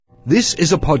This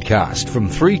is a podcast from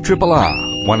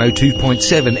 3RRR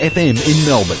 102.7 FM in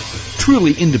Melbourne.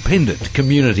 Truly independent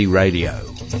community radio.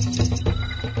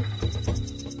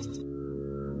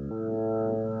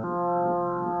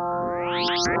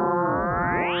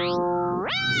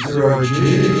 Zero G.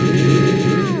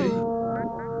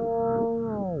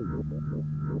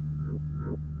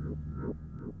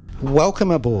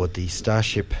 Welcome aboard the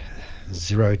Starship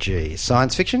Zero G,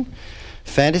 science fiction,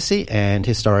 fantasy and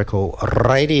historical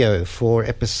radio for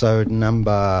episode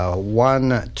number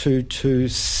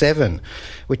 1227,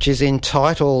 which is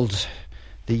entitled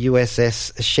the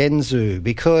USS Shenzhou,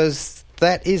 because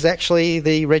that is actually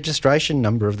the registration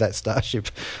number of that starship.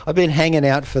 I've been hanging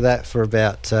out for that for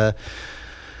about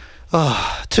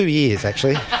 2 years,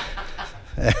 actually.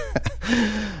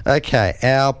 Okay,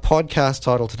 our podcast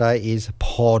title today is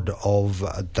Pod of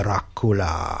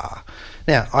Dracula.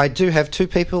 Now, I do have two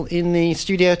people in the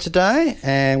studio today,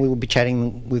 and we will be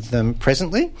chatting with them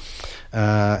presently.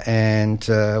 And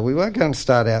we were going to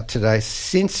start out today,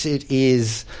 since it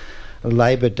is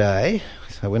Labor Day,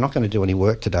 so we're not going to do any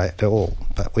work today at all,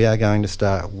 but we are going to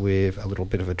start with a little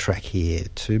bit of a track here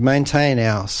to maintain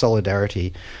our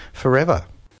solidarity forever.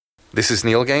 This is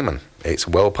Neil Gaiman. It's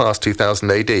well past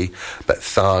 2000 AD, but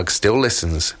Tharg still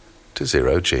listens to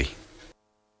Zero G.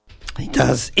 He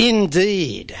does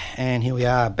indeed. And here we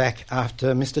are back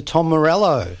after Mr. Tom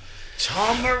Morello.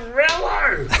 Tom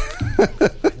Morello!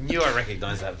 I knew I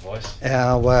recognised that voice.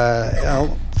 Our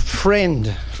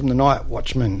friend from the Night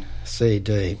Watchman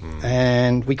CD.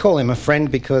 And we call him a friend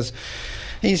because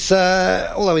he's,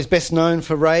 although he's best known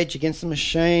for Rage Against the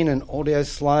Machine and Audio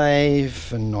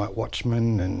Slave and Night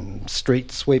Watchman and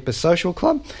Street Sweeper Social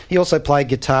Club, he also played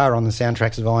guitar on the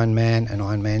soundtracks of Iron Man and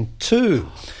Iron Man 2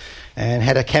 and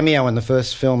had a cameo in the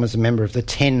first film as a member of the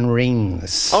Ten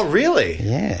Rings. Oh, really?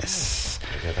 Yes.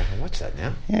 I'll go back and watch that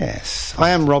now. Yes.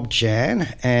 I am Rob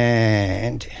Jan,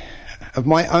 and of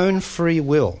my own free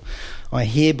will, I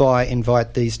hereby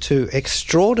invite these two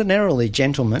extraordinarily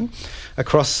gentlemen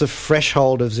across the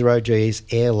threshold of Zero G's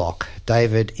airlock,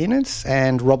 David Innes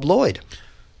and Rob Lloyd.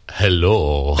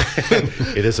 Hello.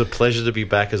 It is a pleasure to be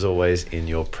back, as always, in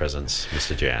your presence,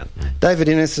 Mr. Jan. David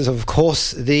Innes is, of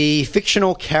course, the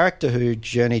fictional character who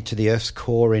journeyed to the Earth's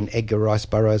core in Edgar Rice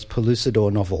Burroughs'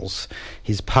 Pellucidar novels.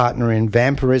 His partner in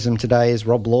vampirism today is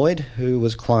Rob Lloyd, who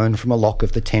was cloned from a lock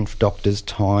of the 10th Doctor's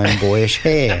time-boyish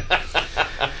hair.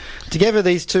 Together,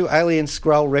 these two alien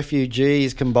Skrull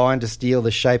refugees combined to steal the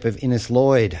shape of Innes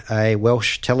Lloyd, a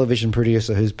Welsh television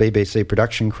producer whose BBC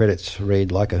production credits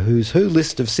read like a who's who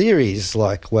list of series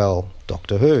like, well,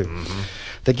 Doctor Who. Mm-hmm.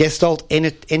 The Gestalt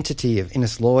entity of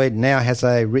Innes Lloyd now has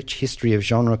a rich history of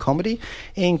genre comedy,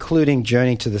 including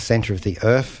Journey to the Centre of the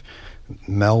Earth,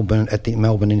 Melbourne at the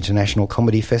Melbourne International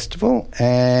Comedy Festival,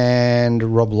 and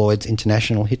Rob Lloyd's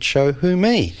international hit show Who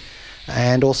Me?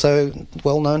 And also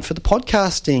well known for the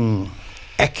podcasting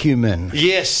acumen.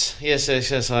 Yes.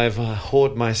 I've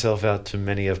whored myself out to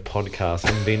many of podcasts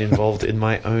and been involved in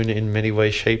my own in many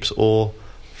ways, shapes, or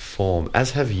form,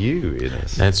 as have you,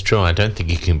 Innes. That's true. I don't think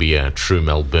you can be a true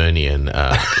Melburnian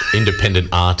independent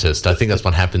artist. I think that's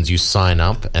what happens. You sign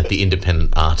up at the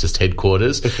independent artist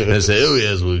headquarters and they say, oh,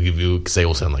 yes, we'll give you, because they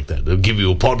all sound like that, they'll give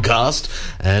you a podcast.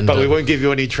 But we won't give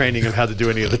you any training of how to do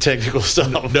any of the technical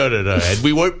stuff. No. And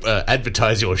we won't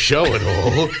advertise your show at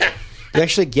all. You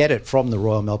actually get it from the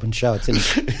Royal Melbourne Show. It's in a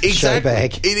show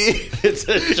bag. It is.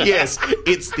 Yes,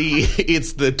 it's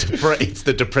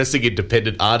the depressing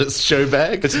independent artist show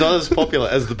bag. It's not as popular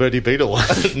as the Bertie Beetle one.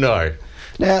 No.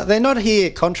 Now, they're not here,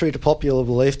 contrary to popular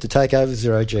belief, to take over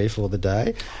Zero G for the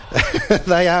day.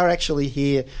 They are actually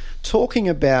here talking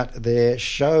about their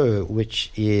show,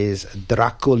 which is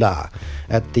Dracula,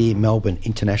 at the Melbourne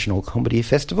International Comedy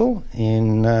Festival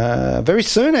in very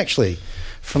soon, actually.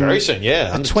 Very soon,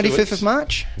 yeah. The 25th of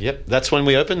March? Yep, that's when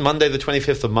we open, Monday the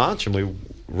 25th of March, and we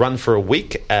run for a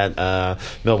week at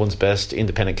Melbourne's best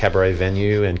independent cabaret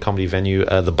venue and comedy venue,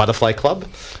 the Butterfly Club.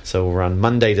 So we'll run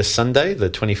Monday to Sunday, the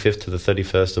 25th to the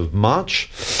 31st of March,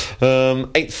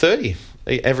 8:30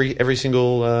 every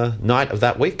single night of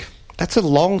that week. That's a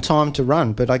long time to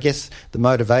run, but I guess the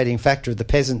motivating factor of the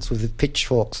peasants with the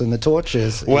pitchforks and the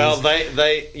torches. Well,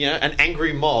 they an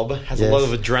angry mob has a lot of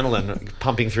adrenaline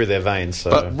pumping through their veins.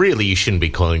 So. But really, you shouldn't be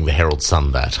calling the Herald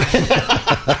Sun that.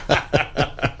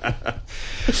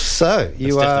 So you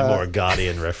It's are definitely more a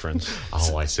Guardian reference.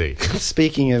 Oh, I see.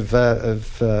 speaking of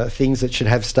things that should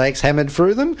have stakes hammered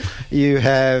through them. You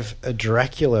have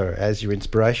Dracula as your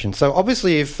inspiration. So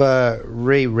obviously you've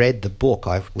reread the book.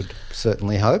 I would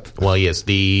certainly hope. Well, yes,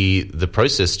 the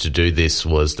process to do this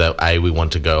was that, we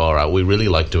want to go, all right, we really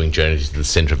like doing Journey to the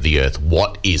Centre of the Earth.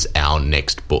 What is our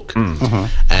next book?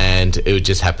 And it would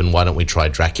just happen, why don't we try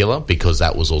Dracula? Because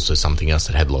that was also something else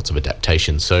that had lots of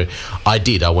adaptations. So I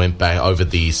went back over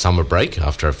the summer break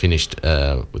after I finished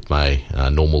with my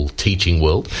normal teaching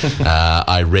world.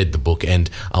 I read the book, and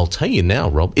I'll tell you now,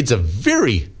 Rob, it's a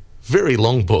very, very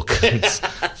long book. It's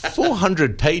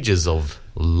 400 pages of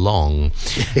long.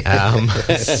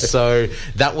 So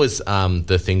that was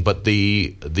the thing. But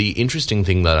the interesting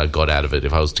thing that I got out of it,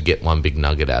 if I was to get one big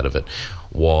nugget out of it,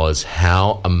 was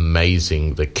how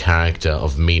amazing the character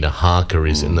of Mina Harker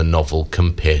is in the novel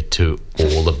compared to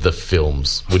all of the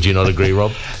films. Would you not agree,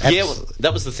 Rob? Yeah, well,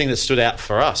 that was the thing that stood out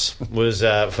for us, was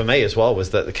for me as well, was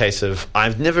that the case of,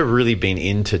 I've never really been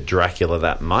into Dracula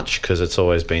that much, because it's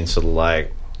always been sort of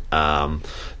like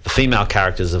the female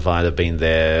characters have either been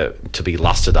there to be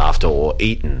lusted after or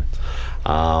eaten.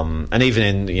 And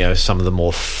even in some of the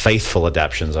more faithful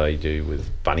adaptations I do with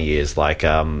bunny ears, like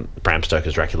Bram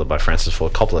Stoker's Dracula by Francis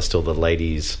Ford Coppola, still the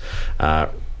ladies are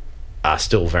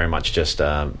still very much just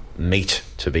meat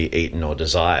to be eaten or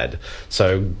desired.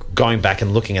 So going back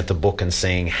and looking at the book and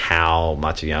seeing how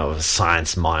much of a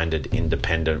science-minded,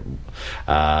 independent,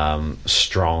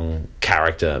 strong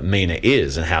character Mina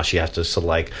is, and how she has to sort of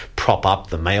like prop up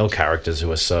the male characters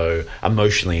who are so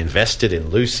emotionally invested in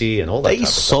Lucy and all that. They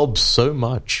sob so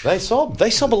much. They sob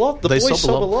a lot. The boys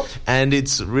sob a lot. And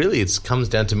it comes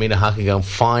down to Mina Harker going,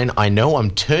 fine, I know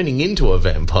I'm turning into a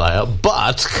vampire,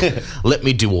 but let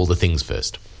me do all the things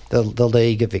first. The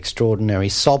League of Extraordinary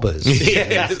Sobbers. In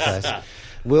this case.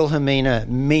 Wilhelmina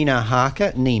Mina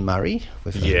Harker, Nee Murray.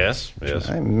 Yes.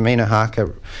 Mina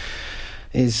Harker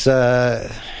is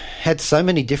had so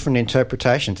many different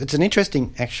interpretations. It's an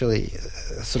interesting, actually,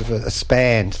 sort of a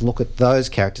span to look at those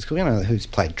characters, because we don't know who's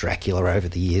played Dracula over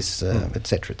the years,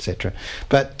 etc., etc.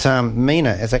 But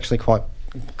Mina has actually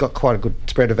got quite a good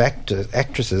spread of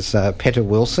actresses. Peta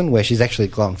Wilson, where she's actually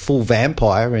gone full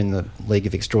vampire in the League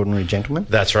of Extraordinary Gentlemen.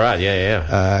 That's right,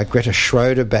 yeah. Greta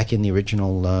Schroeder back in the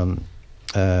original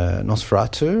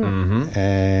Nosferatu,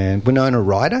 and Winona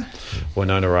Ryder.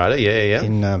 Yeah.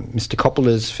 In Mr.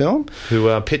 Coppola's film.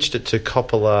 Who pitched it to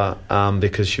Coppola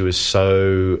because she was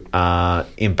so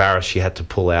embarrassed she had to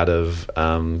pull out of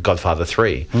Godfather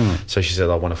 3. So she said,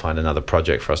 I want to find another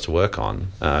project for us to work on.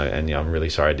 And I'm really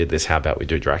sorry I did this. How about we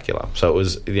do Dracula? So it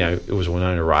was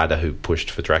Winona Ryder who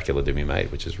pushed for Dracula to be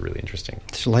made, which is really interesting.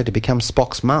 She later became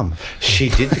Spock's mum. She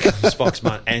did become Spock's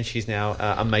mum, and she's now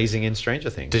amazing in Stranger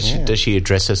Things. Does she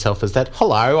address herself as that?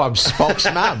 Hello, I'm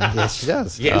Spock's mum. Yes, she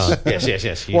does.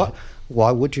 Yes.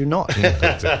 Why would you not?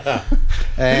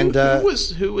 And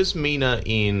who was Mina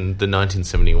in the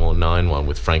 1979 one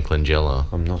with Frank Langella?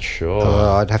 I'm not sure.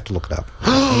 I'd have to look it up.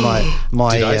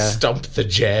 Did I stump the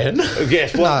Jan?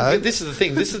 Yes. Well, No. this is the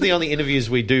thing. This is the only interviews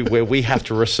we do where we have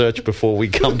to research before we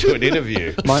come to an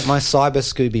interview. My cyber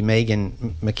Scooby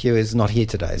Megan McHugh is not here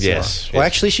today. So Yes. Well,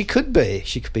 actually, she could be.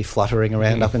 She could be fluttering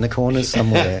around up in the corners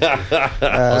somewhere.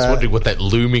 I was wondering what that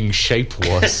looming shape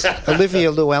was. Olivia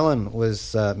Llewellyn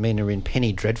was Mina in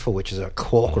Penny Dreadful, which is a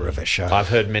corker of a show. I've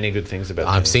heard many good things about.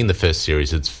 I've seen the first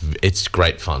series. It's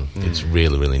great fun. It's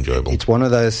really, really enjoyable. It's one of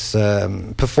those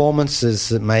performances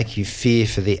that make you fear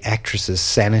for the actress's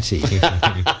sanity.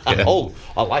 Oh,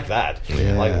 I like that.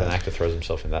 I like when an actor throws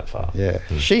himself in that far. Yeah,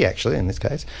 she actually in this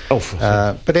case.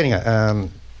 Oh, but anyway.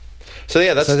 so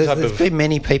yeah, that's the type there's of. been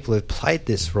many people who've played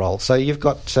this role. So you've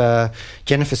got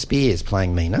Jennifer Spears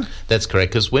playing Mina. That's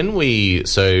correct. Because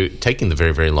taking the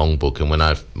very, very long book, and when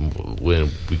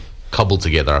we cobbled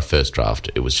together our first draft,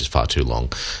 it was just far too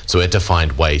long. So we had to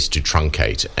find ways to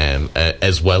truncate,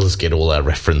 as well as get all our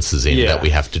references in that we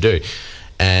have to do.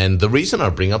 And the reason I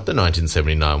bring up the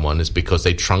 1979 one is because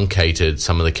they truncated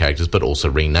some of the characters, but also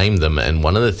renamed them. And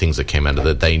one of the things that came out of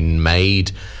that, they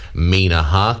made Mina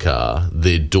Harker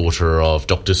the daughter of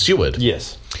Dr. Seward.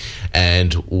 Yes.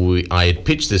 And I had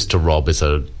pitched this to Rob as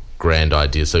a grand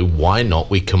idea. So why not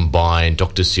we combine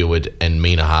Dr. Seward and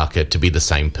Mina Harker to be the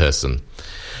same person?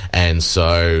 And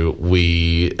so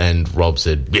Rob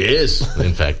said, yes.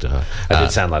 In fact, It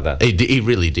did sound like that. He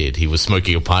really did. He was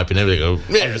smoking a pipe and everything. Oh,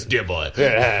 yes, dear boy.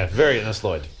 Yeah, very Ernest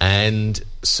Lloyd. And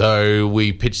so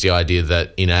we pitched the idea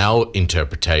that in our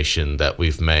interpretation that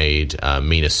we've made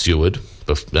Mina Seward,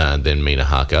 then Mina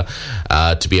Harker,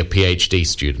 to be a PhD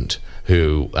student.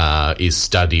 who is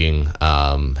studying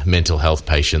mental health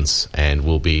patients and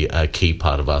will be a key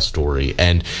part of our story.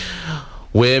 And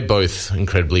we're both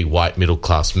incredibly white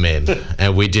middle-class men,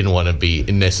 and we didn't want to be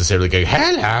necessarily going,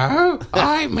 hello,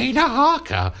 I'm Mina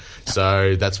Harker.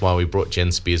 So that's why we brought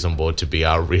Jen Spears on board to be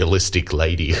our realistic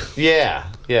lady.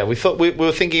 Yeah. We thought we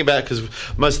were thinking about, because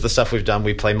most of the stuff we've done,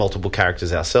 we play multiple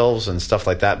characters ourselves and stuff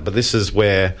like that. But this is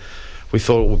where we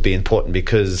thought it would be important,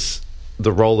 because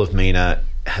the role of Mina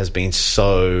has been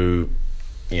so,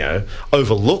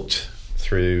 overlooked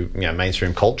through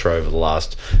mainstream culture over the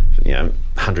last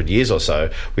 100 years or so.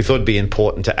 We thought it'd be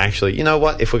important to actually,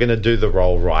 if we're going to do the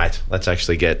role right, let's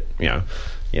actually get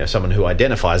someone who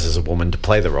identifies as a woman to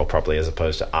play the role properly, as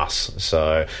opposed to us.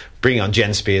 So bringing on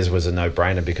Jen Spears was a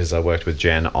no-brainer, because I worked with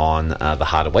Jen on The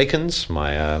Heart Awakens,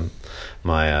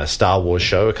 my Star Wars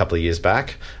show a couple of years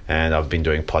back, and I've been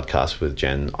doing podcasts with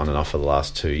Jen on and off for the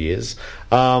last 2 years.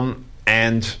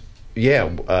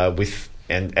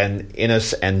 And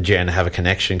Innes and Jen have a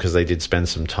connection, because they did spend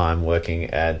some time working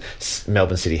at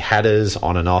Melbourne City Hatters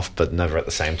on and off, but never at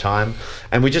the same time.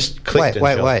 And we just clicked.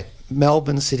 Wait.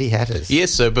 Melbourne City Hatters.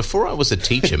 Yes, so before I was a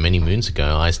teacher many moons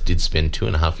ago, I did spend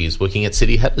 2.5 years working at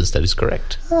City Hatters. That is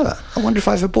correct. Oh, I wonder if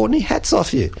I ever bought any hats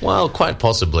off you. Well, quite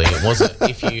possibly. It wasn't.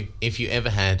 If you ever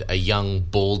had a young,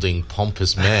 balding,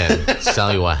 pompous man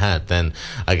sell you a hat, then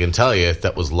I can tell you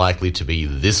that was likely to be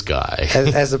this guy,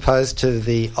 as opposed to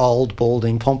the old,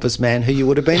 balding, pompous man who you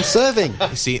would have been serving.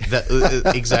 See,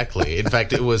 that, exactly. In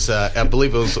fact, it was. I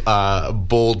believe it was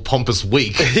Bald Pompous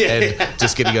Week, and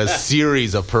just getting a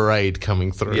series of parades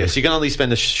coming through. Yes, you can only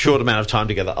spend a short amount of time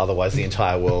together, otherwise the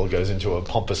entire world goes into a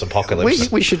pompous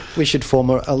apocalypse. We should form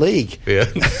a league. Yeah,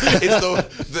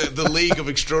 it's the League of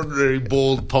Extraordinary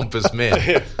Bald Pompous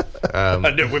Men.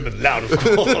 And no women allowed, of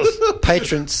course.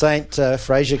 Patron Saint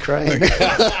Fraser Crane.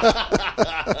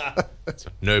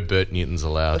 No Bert Newtons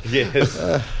allowed. Yes.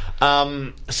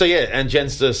 And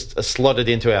Jen's just slotted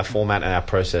into our format and our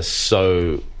process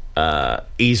so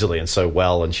easily and so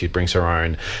well, and she brings her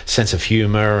own sense of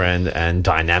humor and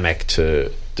dynamic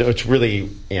to which really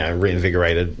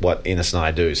reinvigorated what Innes and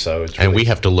I do. So it's really, and we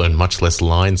have to learn much less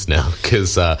lines now,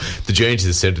 because the Journey to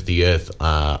the Centre of the Earth,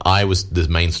 I was the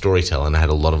main storyteller and I had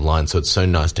a lot of lines, so it's so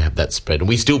nice to have that spread. And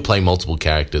we still play multiple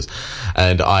characters,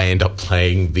 and I end up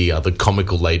playing the other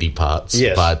comical lady parts,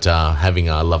 but having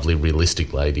a lovely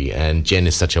realistic lady. And Jen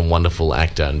is such a wonderful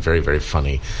actor and very, very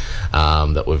funny,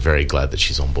 that we're very glad that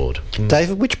she's on board.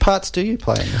 David, which parts do you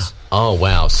play in this? Oh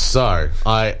wow! So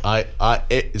can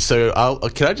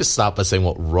I just start by saying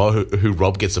who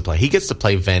Rob gets to play? He gets to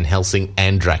play Van Helsing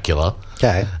and Dracula.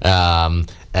 Okay.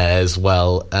 As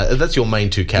well, that's your main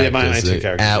two characters. Yeah, my main two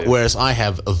characters. Whereas I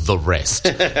have the rest.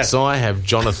 So I have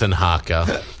Jonathan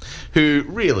Harker, who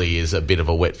really is a bit of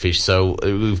a wet fish. So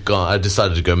I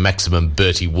decided to go maximum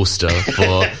Bertie Wooster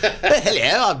for,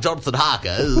 hello, I'm Jonathan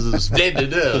Harker,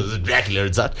 splendid, Dracula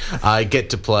and such. I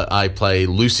play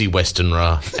Lucy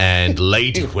Westenra and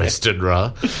Lady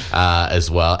Westenra as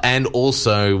well. And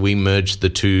also we merged the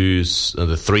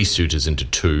three suitors into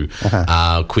two,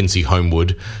 Quincy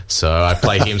Homewood. So I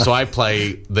play him. So I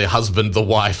play the husband, the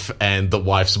wife, and the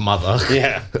wife's mother.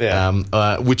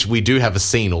 Which we do have a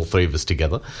scene, all three of us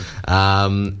together.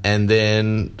 And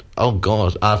then, oh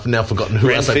God, I've now forgotten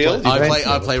who else I play.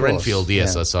 I play Renfield,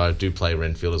 yes. Yeah. So I do play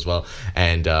Renfield as well.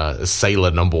 And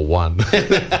Sailor Number 1.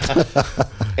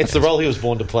 It's the role he was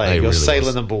born to play. You're really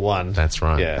Sailor Number 1. That's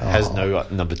right. Yeah, has no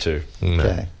number 2. No.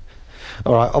 Okay.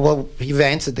 All right. Well, you've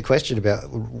answered the question about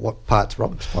what parts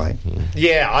Rob's playing.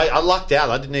 Yeah, I lucked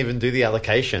out. I didn't even do the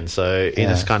allocation. So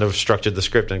Innes kind of structured the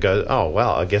script and goes, oh,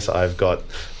 well, I guess I've got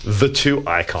the two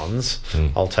icons.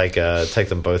 I'll take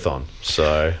them both on.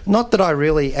 So not that I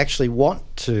really actually want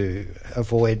to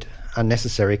avoid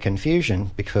unnecessary confusion,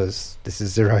 because this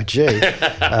is Zero G.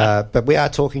 But we are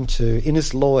talking to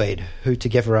Innes Lloyd, who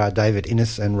together are David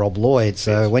Innes and Rob Lloyd.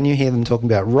 So when you hear them talking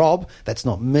about Rob, that's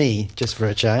not me, just for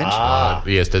a change.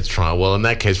 Yes, that's right. Well, in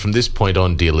that case, from this point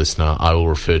on, dear listener, I will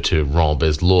refer to Rob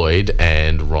as Lloyd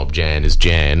and Rob Jan as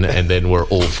Jan, and then we're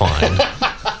all fine.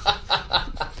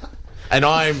 And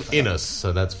I'm Innes,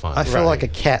 so that's fine. I feel like a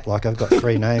cat, like I've got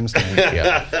three names now.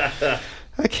 Yeah.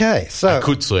 Okay, so... I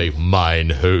could say mine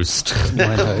host.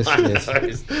 Mine host, yes.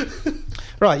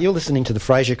 Right, you're listening to the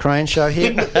Fraser Crane Show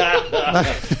here. No,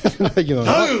 you're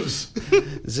not.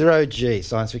 Zero G,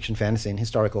 science fiction, fantasy and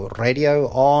historical radio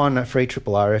on Free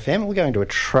Triple R FM. We're going to a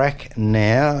track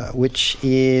now, which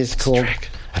is called...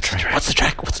 What's the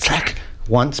track?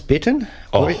 Once Bitten,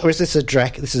 or is this a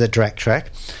Drac? This is a Drac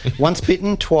track. Once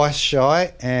Bitten, Twice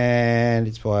Shy, and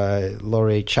it's by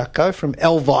Laurie Chucko from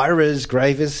Elvira's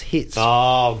Gravest Hits.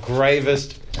 Oh,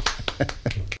 Gravest.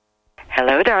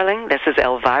 Hello, darling. This is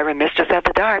Elvira, Mistress of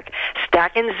the Dark,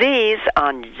 stacking Z's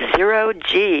on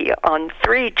 0G on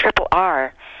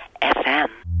 3RRR FM.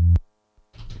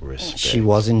 Respect. She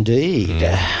was indeed.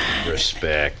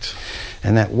 Respect.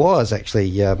 And that was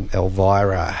actually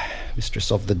Elvira,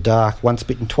 Mistress of the Dark, Once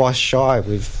Bitten, Twice Shy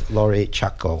with Laurie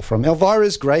Chuckle from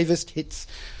Elvira's Gravest Hits,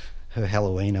 her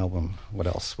Halloween album. What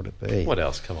else would it be? What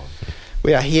else? Come on.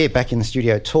 We are here back in the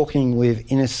studio talking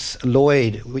with Innes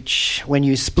Lloyd, which, when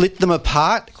you split them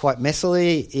apart quite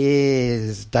messily,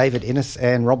 is David Innes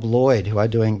and Rob Lloyd, who are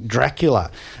doing Dracula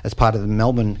as part of the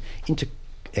Melbourne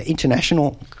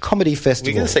International Comedy Festival.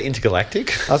 Were you going to say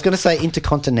intergalactic? I was going to say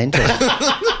intercontinental.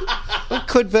 It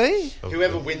could be.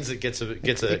 Whoever wins it gets a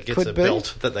could be.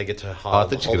 belt that they get to I hold.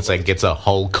 thought you were going to say gets a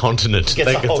whole continent.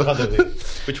 Gets a whole continent.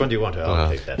 Which one do you want? I'll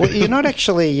take that. Well, you're not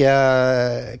actually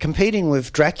competing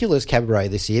with Dracula's Cabaret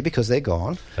this year because they're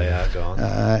gone. They are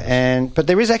gone. But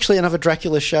there is actually another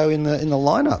Dracula show in the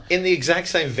lineup. In the exact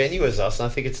same venue as us, and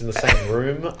I think it's in the same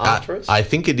room after us. I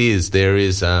think it is. There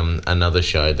is another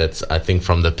show that's, I think,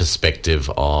 from the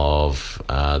perspective of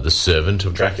the servant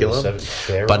of Dracula.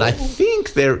 But I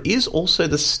think there is also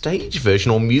the stage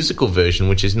version or musical version,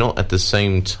 which is not at the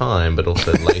same time, but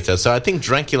also later. So I think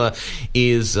Dracula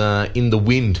is in the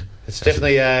wind. It's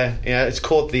definitely, it's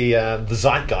called the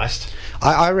Zeitgeist.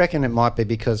 I reckon it might be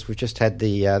because we've just had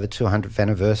the 200th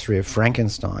anniversary of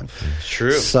Frankenstein.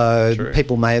 True. So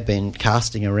people may have been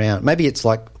casting around. Maybe it's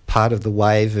like part of the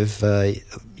wave of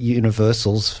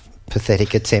Universal's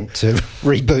pathetic attempt to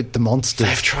reboot the monsters.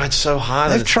 They've tried so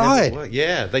hard. They've tried.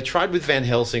 Yeah, they tried with Van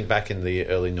Helsing back in the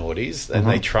early noughties, and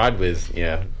they tried with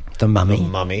The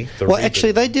Mummy. Well,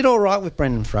 actually, they did all right with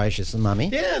Brendan Fraser's The Mummy.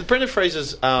 Yeah, Brendan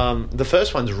Fraser's. The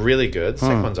first one's really good. The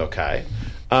second one's okay.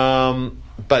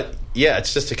 But yeah,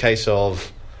 it's just a case of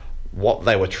what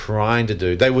they were trying to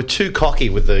do. They were too cocky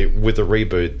with the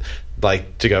reboot.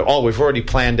 Like, to go, we've already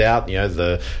planned out,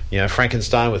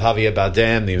 Frankenstein with Javier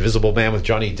Bardem, The Invisible Man with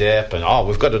Johnny Depp, and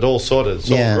we've got it all sorted. It's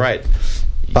all great.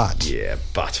 But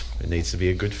it needs to be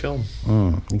a good film.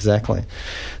 Exactly.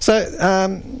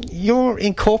 So you're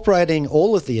incorporating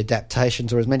all of the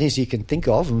adaptations, or as many as you can think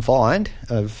of and find,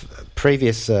 of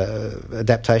previous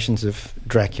adaptations of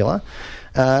Dracula.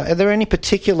 Are there any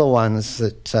particular ones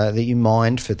that you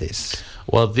mind for this?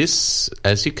 Well, this,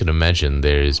 as you can imagine,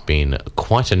 there has been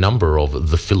quite a number of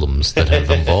the films that have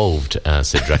involved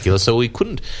said Dracula. So we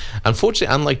couldn't,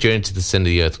 unfortunately, unlike Journey to the Centre of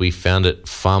the Earth, we found it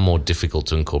far more difficult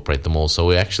to incorporate them all. So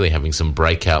we're actually having some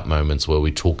breakout moments where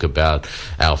we talk about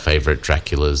our favourite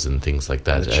Draculas and things like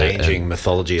that. The changing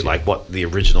mythology, like what the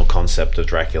original concept of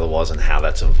Dracula was and how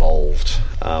that's evolved,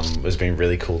 has been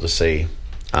really cool to see.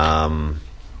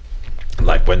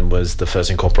 Like, when was the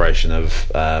first incorporation of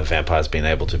vampires being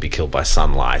able to be killed by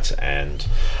sunlight and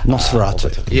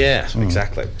Nosferatu?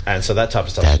 Exactly. And so that type of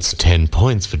stuff. That's 10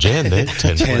 points for Jan there.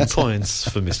 10 points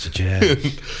for Mr. Jan.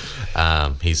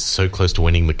 He's so close to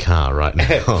winning the car right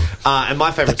now. And my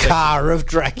favourite Car of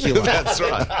Dracula. That's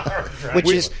right.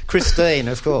 Which is Christine,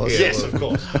 of course. Yes, of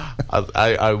course.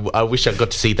 I wish I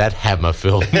got to see that Hammer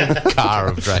film, Car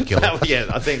of Dracula.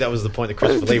 I think that was the point that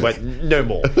Christopher Lee went, no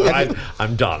more.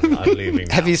 I'm done. I'm leaving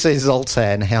now. Have you seen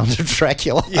Zoltan, Hound of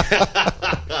Dracula?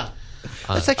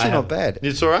 That's actually not bad.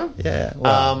 It's all right? Yeah,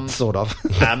 well, sort of.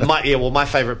 My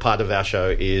favourite part of our show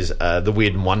is the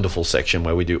Weird and Wonderful section,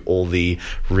 where we do all the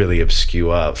really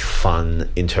obscure, fun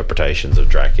interpretations of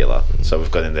Dracula. So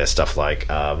we've got in there stuff like,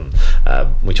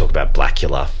 we talk about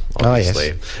Blackula,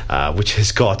 obviously, which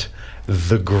has got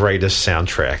the greatest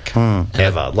soundtrack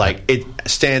ever. Like, it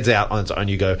stands out on its own.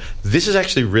 You go, this is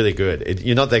actually really good.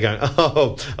 You're not there going,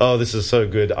 oh, this is so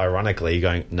good, ironically. You're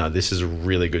going, no, this is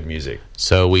really good music.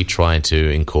 So we try to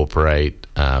incorporate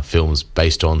films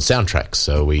based on soundtracks.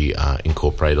 So we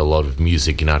incorporate a lot of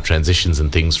music in our transitions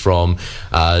and things from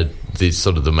the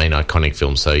sort of the main iconic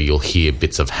films. So you'll hear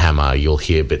bits of Hammer, you'll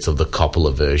hear bits of the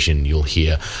Coppola version, you'll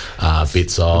hear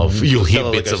bits of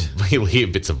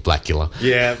Blackula.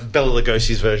 Yeah, Bela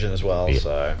Lugosi's version as well. Yeah.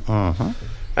 So.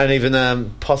 And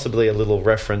even possibly a little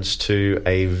reference to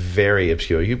a very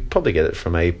obscure, you probably get it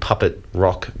from a puppet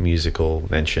rock musical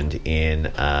mentioned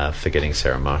in Forgetting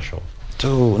Sarah Marshall.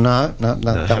 Oh, no,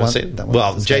 that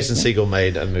one. Jason Segel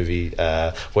made a movie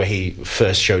where he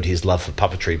first showed his love for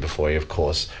puppetry before he, of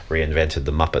course, reinvented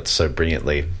the Muppets so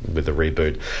brilliantly with the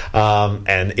reboot.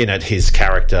 And in it, his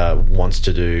character wants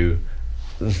to do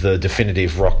the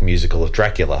definitive rock musical of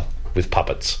Dracula with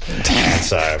puppets. And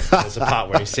so there's a part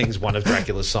where he sings one of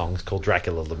Dracula's songs called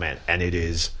Dracula Lament, and it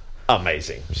is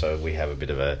amazing. So we have a bit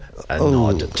of a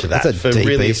nod to that. That's a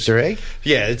deep Easter egg.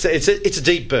 Yeah, it's a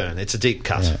deep burn. It's a deep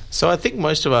cut. Yeah. So I think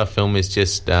most of our film is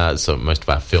just that's the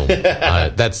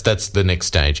next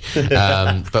stage.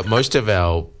 But most of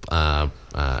our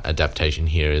adaptation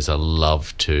here is a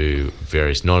love to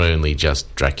various, not only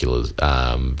just Dracula's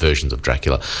versions of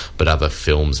Dracula, but other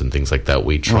films and things like that.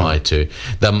 We try to.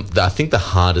 I think the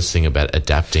hardest thing about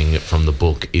adapting it from the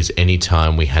book is any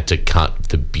time we had to cut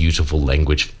the beautiful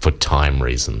language for time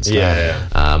reasons. Yeah.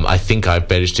 I think I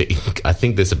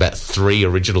think there's about 3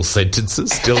 original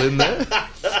sentences still in there.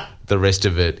 The rest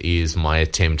of it is my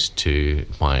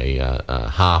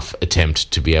half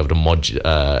attempt to be able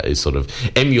to sort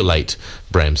of emulate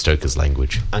Bram Stoker's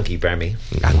language. Unky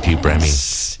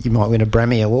Brammy. You might win a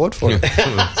Brammy Award for it.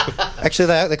 Actually,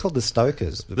 they're called the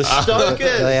Stokers. The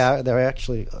Stokers. They're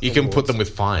actually. You can put them with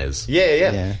fires.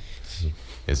 Yeah.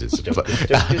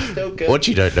 What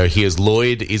you don't know here is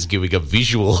Lloyd is giving a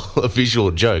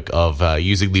visual joke of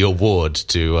using the award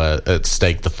to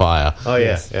stake the fire. Oh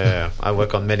yeah. I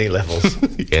work on many levels.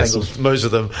 Yes, most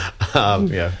of them.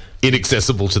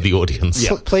 Inaccessible to the audience.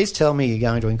 Yeah. Please tell me you're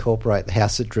going to incorporate the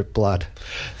House that Dripped Blood.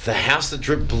 The House that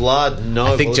Dripped Blood.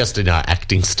 No, I think just in our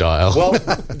acting style. Well,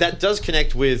 that does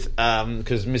connect with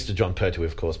because Mr. John Pertwee,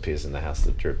 of course, appears in The House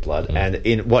that Dripped Blood, and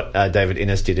in what David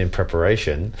Innes did in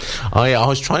preparation. Oh yeah, I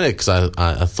was trying to because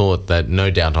I thought that no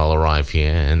doubt I'll arrive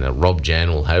here and Rob Jan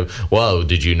will have. Well,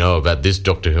 did you know about this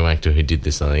Doctor Who actor who did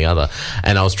this and the other?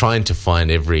 And I was trying to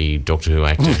find every Doctor Who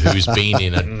actor who's been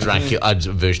in a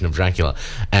version of Dracula,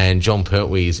 and John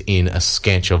Pertwee's in a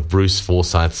sketch of Bruce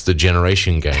Forsyth's The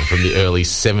Generation Game from the early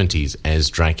 70s as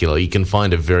Dracula. You can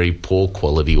find a very poor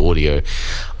quality audio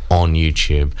on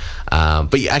YouTube.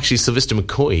 But actually, Sylvester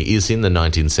McCoy is in the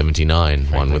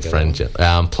 1979 one with Frank,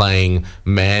 playing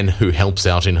man who helps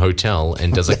out in hotel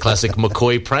and does a classic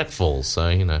McCoy pratfall. So,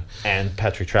 you know. And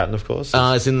Patrick Troughton, of course.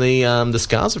 Is in the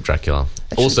Scars of Dracula.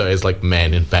 Actually, also as like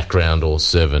man in background or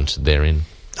servant therein.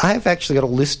 I have actually got a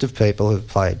list of people who've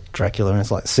played Dracula, and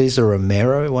it's like Cesar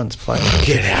Romero once played.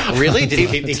 Get out! Really? Did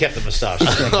he kept the moustache?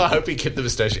 I hope he kept the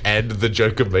moustache and the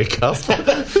Joker makeup. Well,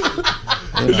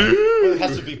 it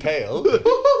has to be pale.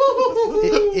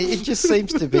 It just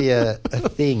seems to be a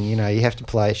thing, you know. You have to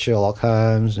play Sherlock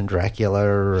Holmes and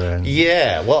Dracula, and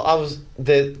yeah. Well,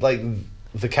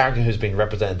 the character who's been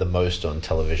represented the most on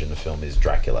television and film is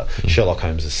Dracula. Sherlock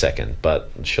Holmes is second, but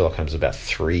Sherlock Holmes is about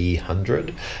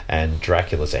 300, and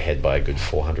Dracula's ahead by a good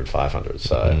 400, 500.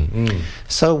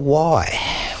 So why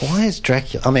is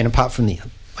Dracula? I mean, apart from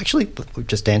actually, we've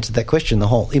just answered that question, the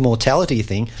whole immortality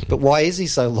thing. But why is he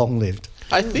so long-lived?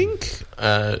 I think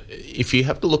if you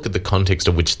have to look at the context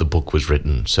of which the book was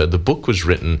written. So the book was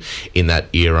written in that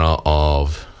era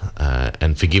of,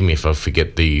 and forgive me if I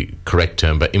forget the correct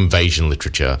term, but invasion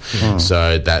literature.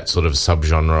 So that sort of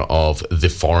subgenre of the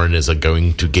foreigners are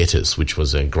going to get us, which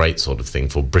was a great sort of thing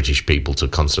for British people to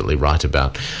constantly write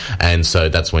about. And so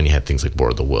that's when you had things like War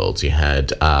of the Worlds. You had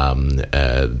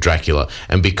Dracula.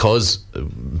 And because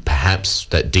perhaps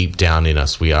that deep down in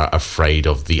us we are afraid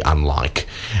of the unlike,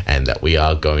 and that we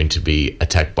are going to be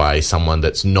attacked by someone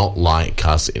that's not like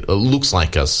us, it looks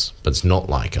like us but it's not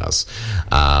like us,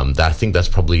 I think that's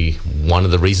probably one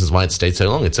of the reasons why it stayed so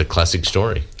long. It's a classic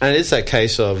story, and it's that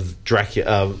case of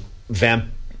Dracula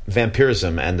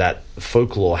vampirism, and that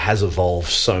folklore has evolved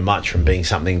so much from being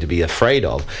something to be afraid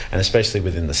of, and especially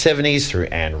within the 70s through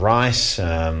Anne Rice,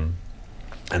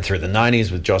 and through the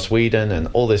 90s with Joss Whedon and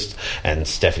all this, and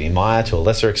Stephanie Meyer to a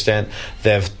lesser extent,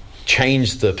 they've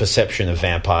changed the perception of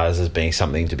vampires as being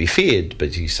something to be feared,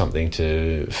 but something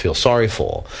to feel sorry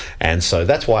for. And so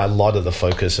that's why a lot of the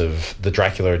focus of the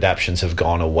Dracula adaptations have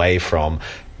gone away from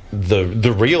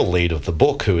the real lead of the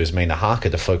book, who is Mina Harker,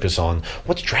 to focus on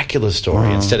what's Dracula's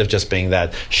story, instead of just being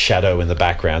that shadow in the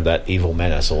background, that evil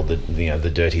menace, or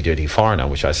the dirty foreigner,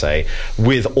 which I say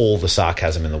with all the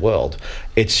sarcasm in the world.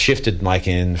 It's shifted, like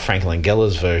in Frank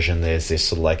Langella's version, there's this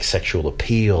sort of like sexual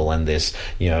appeal and this,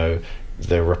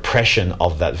 the repression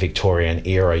of that Victorian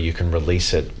era. You can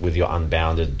release it with your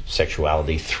unbounded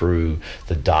sexuality through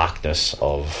the darkness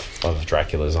of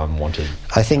Dracula's unwanted,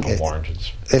 I think unwarranted.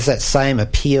 There's that same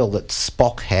appeal that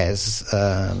Spock has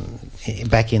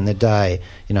back in the day.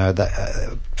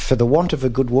 For the want of a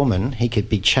good woman, he could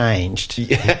be changed. He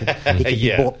could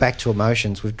be brought back to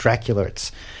emotions. With Dracula,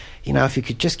 it's, if you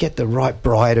could just get the right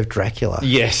bride of Dracula.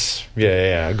 Yes.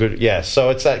 Yeah. Good. Yeah.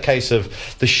 So it's that case of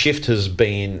the shift has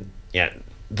been,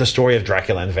 the story of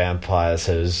Dracula and vampires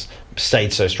has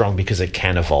stayed so strong because it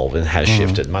can evolve and has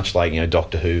shifted, much like,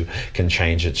 Doctor Who can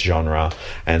change its genre,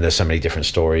 and there's so many different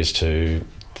stories to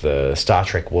the Star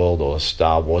Trek world or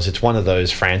Star Wars. It's one of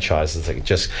those franchises that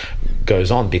just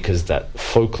goes on because that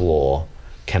folklore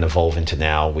can evolve into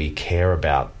now we care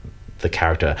about the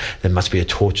character. There must be a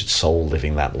tortured soul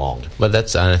living that long. But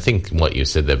that's, I think what you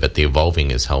said there about the evolving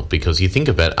has helped, because you think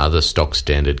about other stock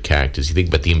standard characters, you think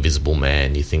about the Invisible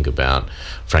Man, you think about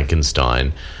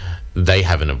Frankenstein, they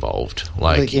haven't evolved.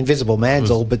 Like The Invisible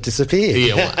Man's all but disappeared.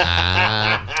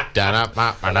 Yeah,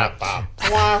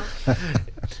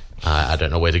 I don't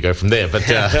know where to go from there, but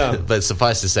but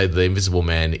suffice to say that the Invisible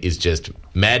Man is just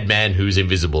madman who's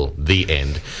invisible, the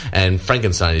end. And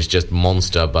Frankenstein is just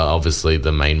monster, but obviously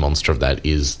the main monster of that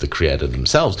is the creator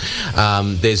themselves.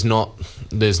 There's not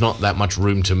that much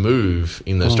room to move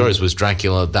in those stories. Was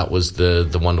Dracula, that was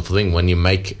the wonderful thing, when you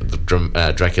make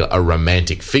Dracula a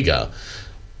romantic figure,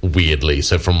 weirdly,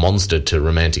 so from monster to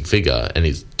romantic figure, and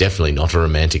he's definitely not a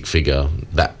romantic figure,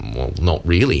 not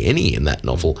really any in that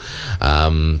novel,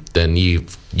 then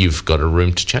you've got a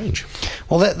room to change.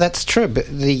 Well, that's true, but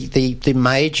the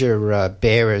major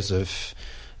bearers of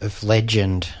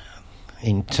legend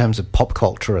in terms of pop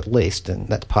culture at least, and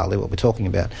that's partly what we're talking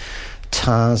about,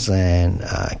 Tarzan,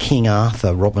 King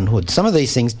Arthur, Robin Hood, some of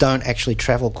these things don't actually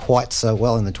travel quite so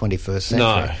well in the 21st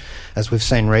century. No. As we've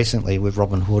seen recently with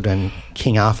Robin Hood and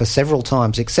King Arthur several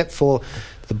times, except for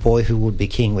The Boy Who Would Be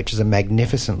King, which is a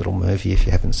magnificent little movie if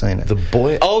you haven't seen it. The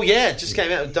Boy... Oh, yeah, it just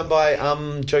came out, done by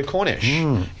Joe Cornish.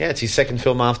 Yeah, it's his second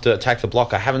film after Attack the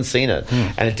Block. I haven't seen it,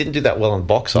 and it didn't do that well in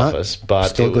box office, but...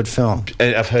 Still a good film.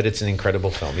 I've heard it's an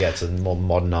incredible film. Yeah, it's a more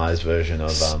modernised version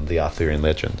of the Arthurian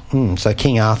legend. So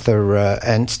King Arthur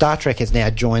and Star Trek has now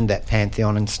joined that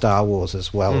pantheon, and Star Wars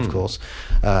as well, of course,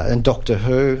 and Doctor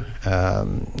Who,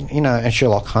 and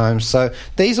Sherlock Holmes. So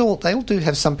they all do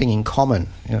have something in common,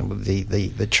 with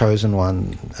the chosen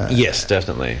one. Yes,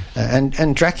 definitely.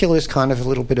 And Dracula is kind of a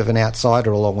little bit of an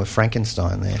outsider along with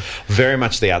Frankenstein there. Very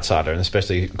much the outsider, and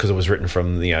especially because it was written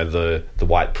from the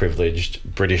white privileged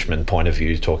Britishman point of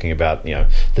view, talking about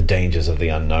the dangers of the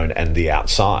unknown and the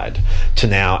outside, to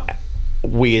now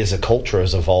we as a culture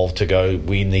has evolved to go,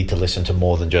 we need to listen to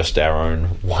more than just our own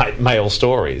white male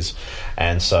stories.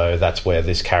 And so that's where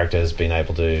this character has been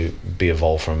able to be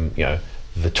evolved from,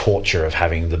 the torture of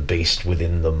having the beast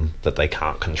within them that they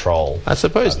can't control. I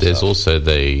suppose there's also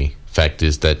the fact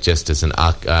is that just as an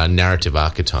narrative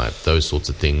archetype, those sorts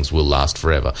of things will last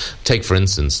forever. Take, for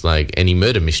instance, like any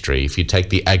murder mystery, if you take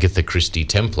the Agatha Christie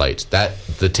template,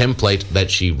 the template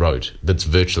that she wrote, that's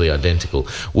virtually identical,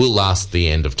 will last the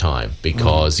end of time,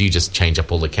 because you just change up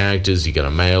all the characters, you got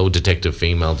a male detective,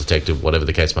 female detective, whatever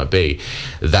the case might be.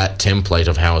 That template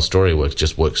of how a story works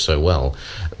just works so well.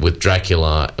 With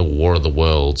Dracula, War of the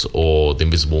Worlds, or The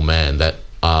Invisible Man, that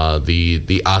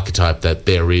the archetype that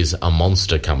there is a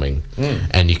monster coming,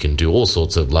 and you can do all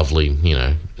sorts of lovely,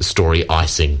 story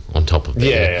icing on top of that.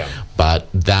 Yeah. But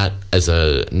that, as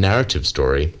a narrative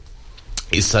story,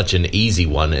 is such an easy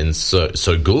one and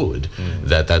so good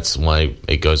that's why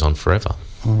it goes on forever.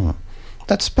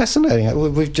 That's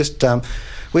fascinating. We've just...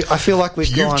 I feel like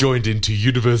You've joined into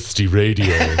University Radio.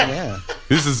 Yeah.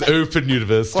 This is Open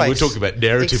University. We're talking about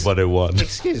Narrative 101.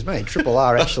 Excuse me, Triple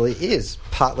R actually is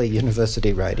partly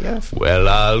University Radio.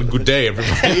 Well, good day,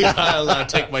 everybody. I'll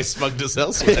take my smugness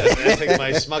elsewhere. I'll take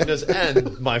my smugness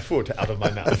and my foot out of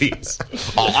my mouth. Yes.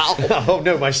 Oh,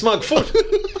 no, my smug foot.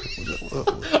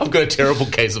 I've got a terrible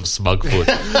case of smug foot.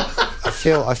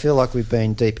 I feel like we've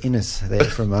been deep inners there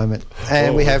for a moment,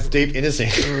 and we have deep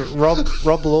innocent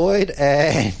Rob Lloyd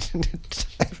and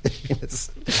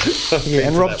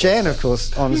and Rob Jan, of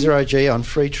course, on 0G on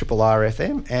Free Triple R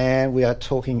FM, and we are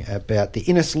talking about the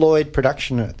Innes Lloyd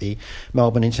production at the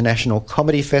Melbourne International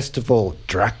Comedy Festival,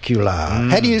 Dracula.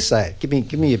 How do you say it?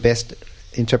 Give me your best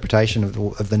interpretation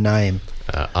of the name.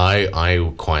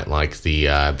 I quite like the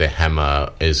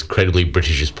hammer as credibly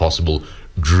British as possible.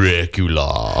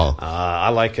 Dracula. I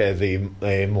like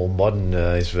the more modern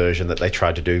version that they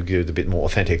tried to do, give it a bit more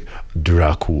authentic.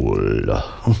 Dracula.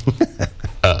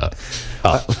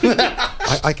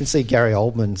 I can see Gary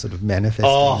Oldman sort of manifesting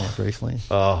that briefly.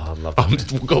 Oh, I love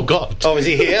that. Oh, God. Oh, is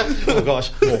he here? Oh, gosh.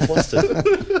 More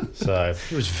flustered. So,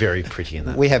 he was very pretty in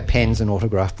that. We have pens and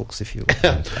autograph books if you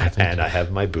want. And I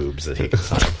have my boobs that he can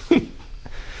sign.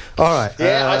 All right.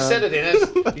 Yeah, I said it,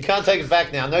 Innes. You can't take it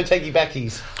back now. No takey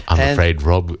backies. I'm afraid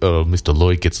Mr.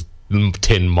 Lloyd gets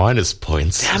 10 minus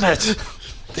points.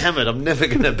 Damn it, I'm never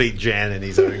going to beat Jan in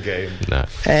his own game. No.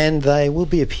 And they will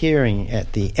be appearing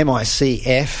at the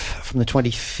MICF from the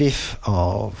 25th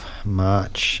of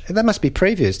March. That must be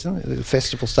previews, doesn't it? The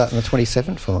festival starting the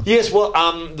 27th for. Yes, well,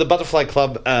 the Butterfly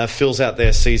Club fills out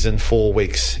their season 4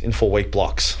 weeks in 4-week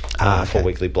blocks, 4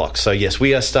 weekly blocks. So, yes,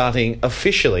 we are starting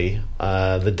officially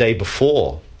the day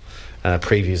before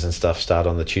previews and stuff start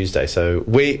on the Tuesday. So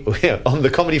we on the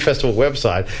Comedy Festival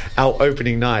website, our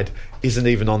opening night isn't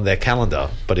even on their calendar.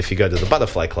 But if you go to the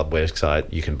Butterfly Club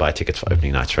website, you can buy tickets for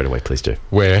opening night straight away. Please do.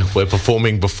 We're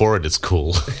performing before it. It's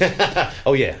cool.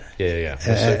 Oh yeah. It's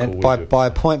so and cool. by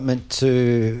appointment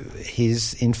to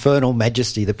His Infernal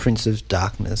Majesty, the Prince of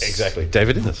Darkness. Exactly,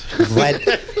 David Innes.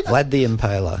 Vlad the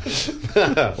Impaler,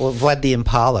 or Vlad the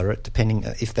Impala, depending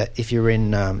if you're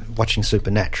in watching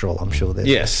Supernatural. I'm sure there's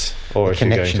Yes, or if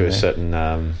you're going to a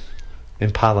certain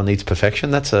Impala needs perfection.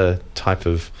 That's a type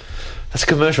of. That's a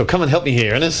commercial. Come and help me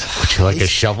here, Innes. Would you like a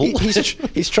shovel?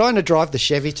 He's trying to drive the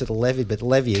Chevy to the levee, but the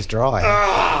levee is dry.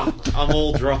 I'm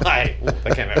all dry.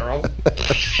 That came out wrong.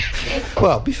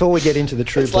 Well, before we get into the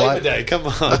True It's Blood, Labor Day. Come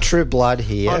on. the True Blood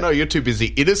here. Oh no, you're too busy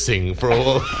innocing for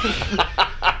all.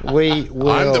 We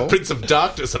will. I'm the Prince of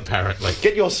Darkness, apparently.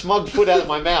 Get your smug foot out of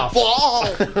my mouth.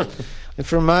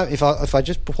 For a moment, if I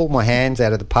just pull my hands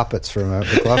out of the puppets for a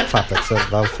moment, the glove puppets,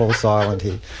 they'll fall silent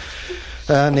here.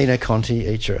 Nino Conti,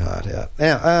 eat your heart out.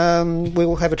 Now, we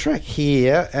will have a track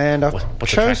here, and I've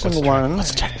chosen one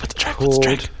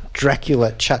called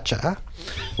Dracula Cha-Cha,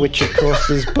 which, of course,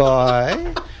 is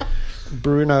by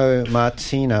Bruno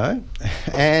Martino.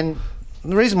 And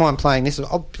the reason why I'm playing this is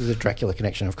the Dracula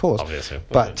connection, of course. Obviously.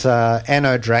 But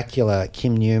Anno Dracula,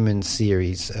 Kim Newman's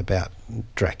series about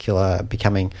Dracula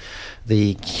becoming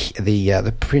the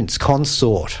prince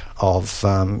consort of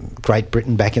Great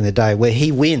Britain back in the day, where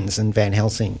he wins and Van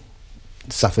Helsing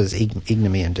suffers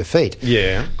ignominy and defeat.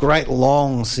 Yeah. Great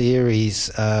long series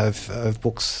of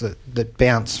books that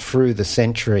bounce through the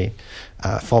century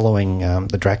following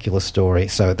the Dracula story.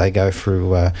 So they go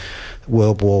through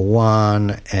World War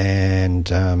One, and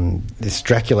this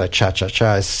Dracula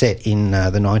Cha-Cha-Cha is set in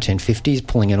the 1950s,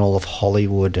 pulling in all of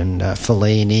Hollywood and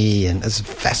Fellini, and it's a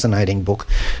fascinating book.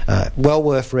 Well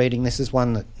worth reading. This is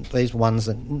these ones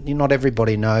that not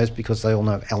everybody knows, because they all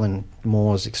know Alan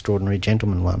Moore's Extraordinary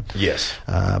Gentleman one. Yes.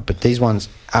 But these ones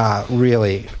are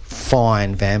really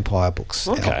fine vampire books.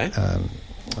 Okay.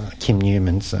 Kim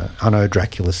Newman's Anno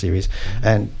Dracula series.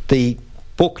 And the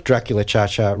book Dracula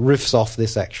Cha-Cha riffs off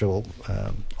this actual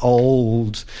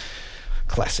old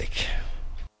classic.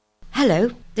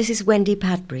 Hello, this is Wendy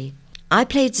Padbury. I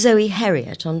played Zoe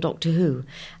Heriot on Doctor Who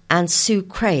and Sue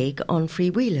Craig on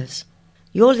Freewheelers.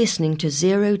 You're listening to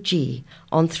Zero G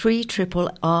on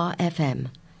 3RRR FM.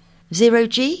 Zero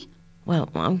G? Well,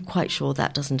 I'm quite sure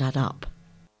that doesn't add up.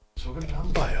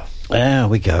 There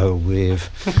we go with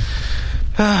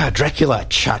Dracula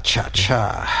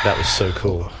Cha-Cha-Cha. That was so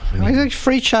cool. Is it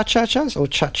free Cha-Cha-Chas or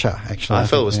Cha-Cha, actually? I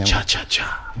thought it was yeah.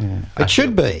 Cha-Cha-Cha. Yeah. It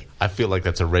should be. I feel like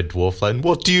that's a Red Dwarf line.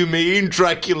 What do you mean,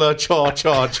 Dracula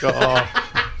Cha-Cha-Cha?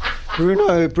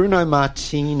 Bruno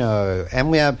Martino.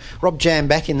 And we have Rob Jam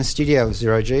back in the studio of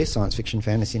Zero G, Science Fiction,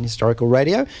 Fantasy and Historical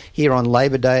Radio, here on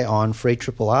Labor Day on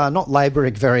 3RRR. Not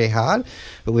labouring very hard,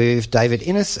 but with David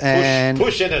Innes and...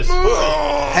 Push Innes.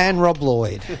 And Rob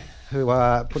Lloyd, who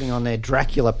are putting on their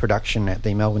Dracula production at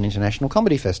the Melbourne International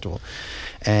Comedy Festival.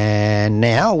 And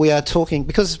now we are talking,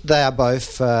 because they are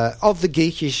both of the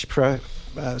geekish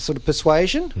sort of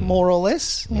persuasion, more or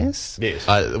less, yes? Yes.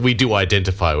 We do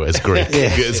identify as Greek.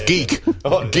 Yeah. As geek.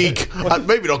 Geek.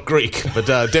 Maybe not Greek, but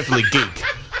definitely geek.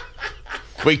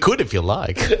 We could if you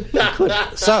like.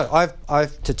 So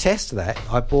I've to test that,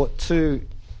 I bought two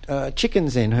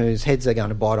chickens in whose heads they're going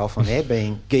to bite off on air,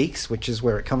 being geeks, which is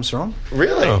where it comes from.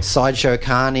 Really? Sideshow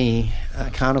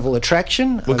carnival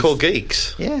attraction. We're called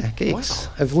geeks. Yeah, geeks.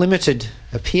 Of limited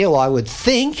appeal, I would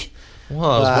think. Well,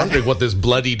 I was wondering what this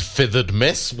bloodied feathered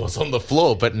mess was on the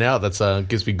floor, but now that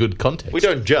gives me good context. We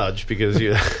don't judge because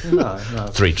you... No.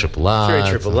 3RRR.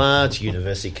 3RRR, it's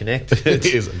University Connected. It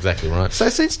is exactly right. So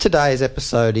since today's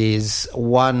episode is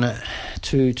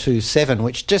 1227,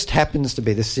 which just happens to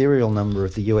be the serial number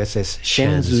of the USS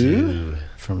Shenzhou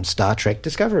from Star Trek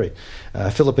Discovery,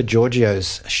 Philippa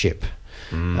Georgiou's ship,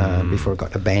 before it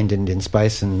got abandoned in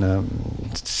space and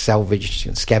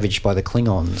scavenged by the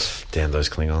Klingons. Damn those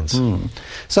Klingons.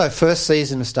 So first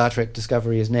season of Star Trek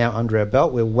Discovery is now under our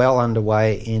belt. We're well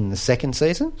underway in the second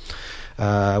season.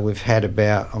 We've had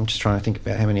I'm just trying to think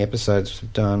about how many episodes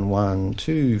we've done. 1,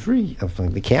 2, 3,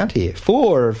 the count here.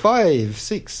 4, 5,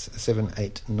 6, 7,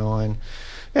 8, 9...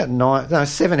 About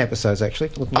 7 episodes actually,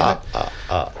 looking at it.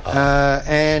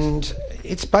 And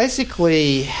it's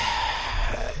basically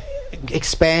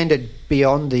expanded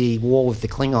beyond the war with the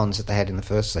Klingons that they had in the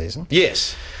first season.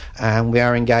 Yes. And we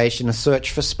are engaged in a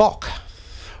search for Spock.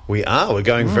 We are. We're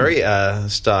going very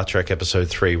Star Trek Episode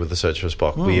 3 with the search for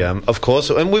Spock. We, of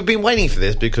course, and we've been waiting for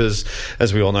this because,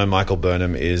 as we all know, Michael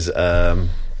Burnham is the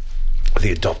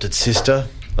adopted sister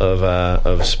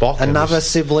Spock. Another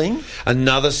sibling.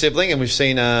 Another sibling, and we've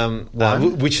seen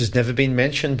which has never been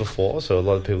mentioned before. So a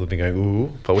lot of people have been going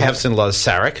ooh, but we have seen a lot of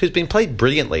Sarek, who's been played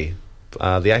brilliantly.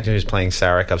 The actor who's playing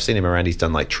Sarek, I've seen him around. He's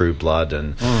done like True Blood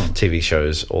and TV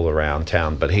shows all around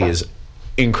town, but he is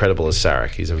incredible as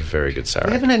Sarek. He's a very good Sarek.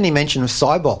 We haven't had any mention of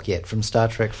Cybok yet from Star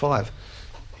Trek V.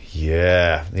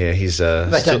 Yeah, he's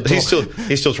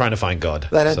still trying to find God.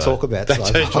 They don't talk about They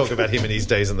Cybok. don't talk about him in his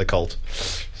days in the cult.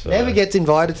 So, Never gets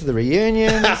invited to the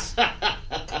reunions.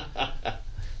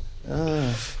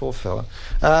 Poor fella.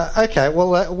 Okay,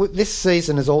 well, this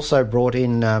season has also brought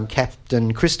in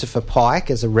Captain Christopher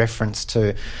Pike as a reference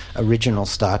to original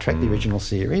Star Trek, the original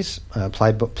series,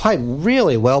 played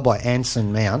really well by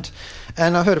Anson Mount.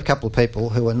 And I've heard a couple of people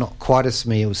who are not quite as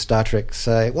familiar with Star Trek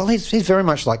say, well, he's very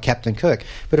much like Captain Kirk.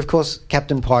 But, of course,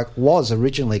 Captain Pike was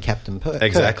originally Captain Kirk.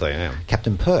 Exactly, yeah.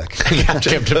 Captain Perk.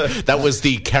 That was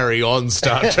the Carry On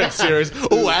Star Trek series.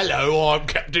 Oh, hello, I'm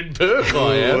Captain Perk,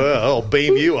 I am. Well, I'll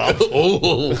beam you up.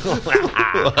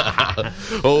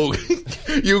 Oh,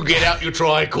 you get out your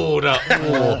tricorder.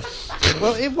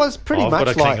 Well, it was pretty I've much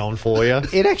got a like... Klingon for you.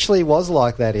 It actually was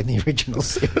like that in the original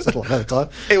series a lot of the time.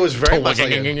 It was very much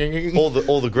like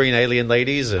all the green alien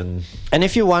ladies and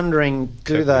if you're wondering,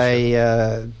 do they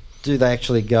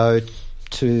actually go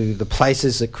to the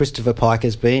places that Christopher Pike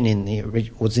has been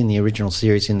in was in the original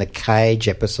series in the Cage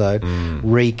episode,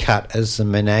 recut as a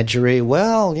menagerie?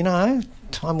 Well,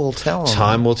 time will tell.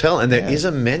 Time will tell, and there is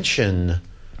a mention.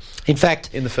 In fact,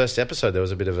 in the first episode, there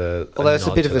was a bit of a. Well, there's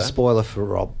a bit of a spoiler for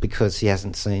Rob because he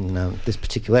hasn't seen this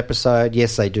particular episode.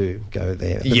 Yes, they do go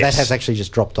there, but that has actually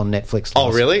just dropped on Netflix.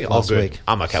 Last week.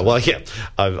 I'm okay. Well, yeah,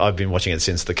 I've been watching it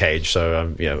since The Cage,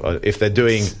 so if they're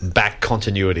doing back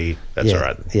continuity, that's all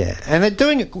right. Yeah, and they're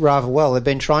doing it rather well. They've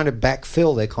been trying to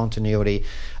backfill their continuity.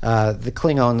 The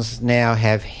Klingons now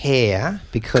have hair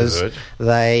because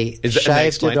they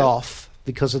shaved it off.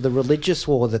 Because of the religious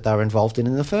war that they were involved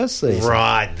in the first season.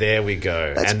 Right, there we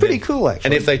go. That's pretty cool, actually.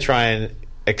 And if they try and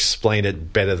explain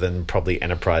it better than probably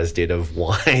Enterprise did of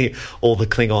why all the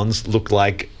Klingons look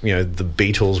like, the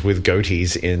Beatles with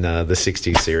goatees in the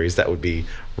 60s series, that would be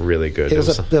really good. There was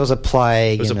a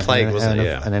plague. It was a plague, wasn't it?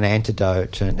 Yeah. And an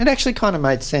antidote. And it actually kind of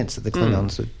made sense that the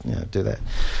Klingons would do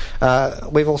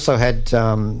that. We've also had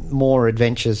more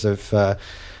adventures of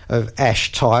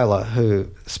Ash Tyler, who,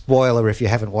 spoiler if you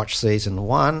haven't watched season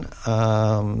 1,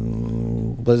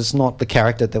 was not the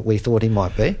character that we thought he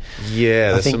might be.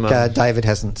 Yeah, I think David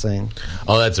hasn't seen.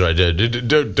 Oh, that's right.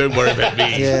 Don't worry about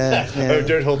me. Yeah. Oh,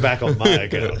 don't hold back on my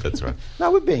account. That's right.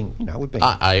 No, we're being.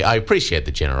 I appreciate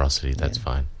the generosity. That's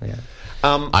fine. Yeah.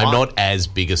 I'm not as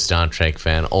big a Star Trek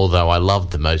fan, although I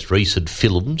loved the most recent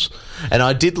films, and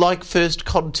I did like First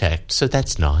Contact, so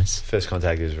that's nice. First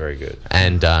Contact is very good.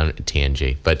 And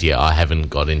TNG. But yeah, I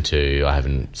haven't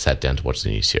sat down to watch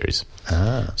the new series.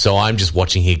 So I'm just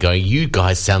watching here going, you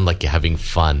guys sound like you're having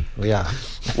fun. Yeah.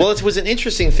 Well, it was an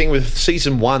interesting thing with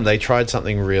season 1. They tried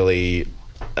something really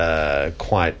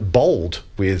quite bold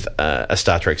with a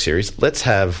Star Trek series. Let's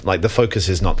have, the focus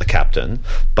is not the captain,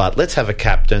 but let's have a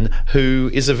captain who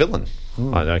is a villain.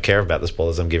 I don't care about the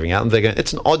spoilers I'm giving out. And they're going,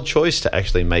 it's an odd choice to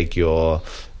actually make your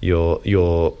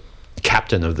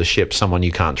captain of the ship someone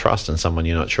you can't trust and someone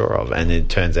you're not sure of. And it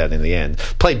turns out in the end,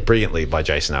 played brilliantly by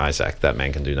Jason Isaac, that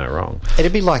man can do no wrong.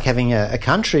 It'd be like having a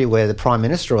country where the Prime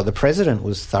Minister or the President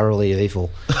was thoroughly evil.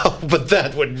 Oh, but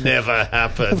that would never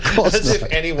happen. Of course As not.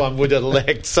 if anyone would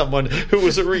elect someone who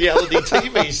was a reality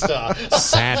TV star.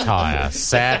 Satire.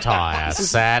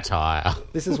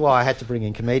 This is why I had to bring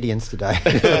in comedians today.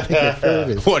 To get through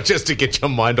this. What, just to get your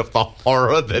mind off the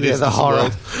horror that is the this horror.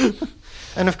 world?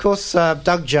 And, of course,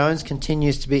 Doug Jones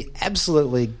continues to be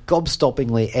absolutely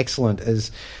gobstoppingly excellent as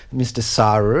Mr.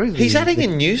 Saru. He's adding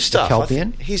in new stuff.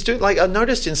 Kelpian. He's doing, I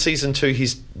noticed in season 2,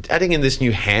 he's adding in this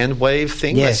new hand wave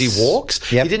thing as he walks.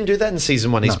 Yep. He didn't do that in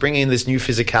season 1. He's bringing in this new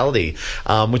physicality,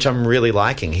 which I'm really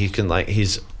liking.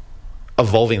 He's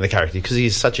evolving the character because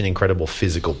he's such an incredible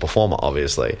physical performer,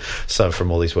 obviously. So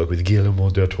from all his work with Guillermo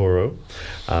del Toro,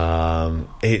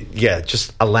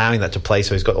 just allowing that to play.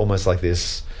 So he's got almost like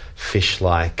this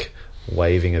fish-like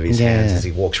waving of his hands as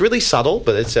he walks. Really subtle,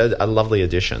 but it's a lovely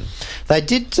addition. They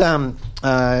did,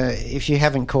 if you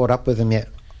haven't caught up with them yet,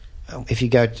 if you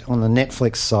go on the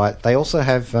Netflix site, they also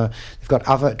have they've got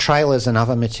other trailers and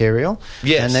other material.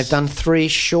 Yes. And they've done 3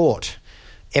 short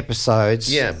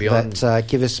episodes beyond that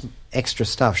give us extra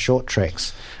stuff, short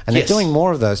treks. And they're doing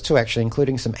more of those too, actually,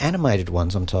 including some animated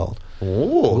ones, I'm told.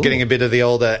 Ooh. Getting a bit of the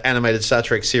old animated Star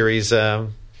Trek series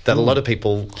that a lot of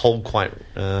people hold quite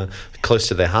close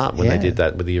to their heart when they did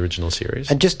that with the original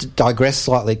series. And just to digress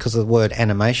slightly, because the word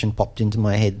animation popped into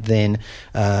my head then,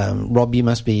 Rob, you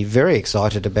must be very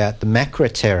excited about the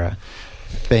Macra Terror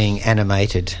being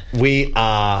animated. We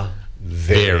are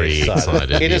very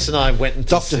excited. Ines and I went to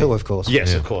Doctor Who, of course.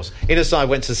 Yes, of course. Ines and I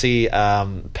went to see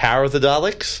Power of the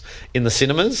Daleks in the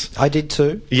cinemas. I did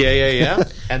too. Yeah.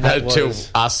 And that to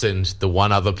was us and the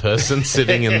one other person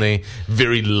sitting in the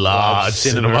very large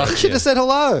cinema. You should have said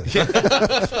hello.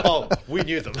 oh, we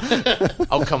knew them.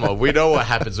 Oh, come on. We know what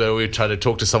happens when we try to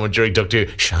talk to someone during Doctor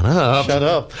Who. Shut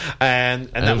up. And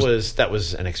that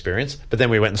was an experience. But then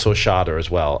we went and saw Sharda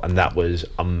as well, and that was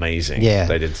amazing. Yeah.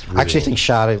 They did really I actually think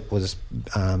Sharda was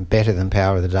better than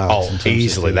Power of the Daleks. Oh,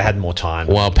 easily. They had more time.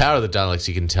 Well, Power of the Daleks,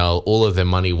 you can tell all of their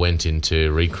money went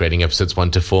into recreating episodes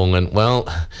 1 to 4, and well,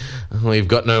 we've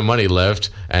got no money left,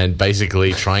 and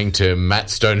basically trying to Matt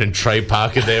Stone and Trey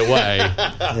Parker their way.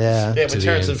 Yeah, when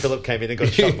Terrence and Phillip came in and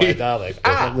got shot by a Dalek.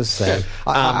 That was sad.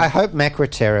 I hope Macra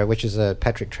Terror, which is a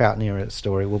Patrick Troughton era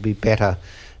story, will be better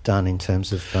done in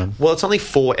terms of... well, it's only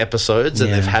 4 episodes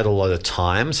and they've had a lot of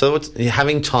time. So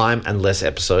having time and less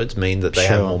episodes mean that they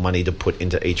have more money to put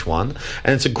into each one.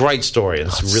 And it's a great story and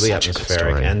it's really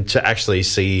atmospheric. And to actually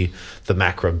see the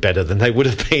Macra better than they would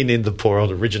have been in the poor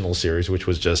old original series, which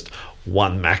was just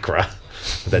one Macra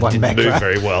that didn't move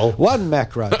very well. One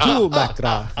Macra, 2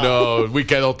 Macra. No, we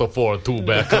cannot afford 2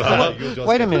 Macra.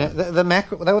 Wait a minute. The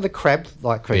Macra, they were the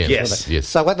crab-like creatures, yes. Yes.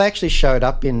 So what they actually showed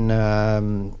up in...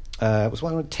 it was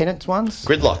one of Tennant's ones?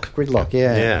 Gridlock,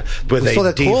 yeah. Yeah, where they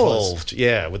saw devolved. Claws.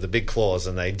 Yeah, with the big claws,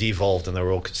 and they devolved and they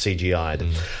were all CGI'd.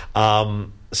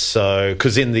 So,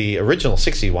 because in the original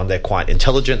 61, they're quite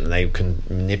intelligent and they can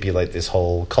manipulate this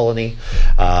whole colony.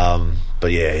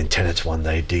 But yeah, in Tennant's one,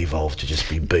 they devolved to just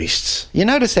be beasts. You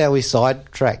notice how we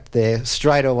sidetracked there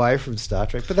straight away from Star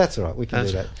Trek, but that's all right, we can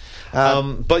do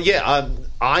that. But yeah,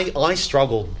 I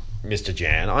struggled, Mr.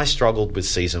 Jan. I struggled with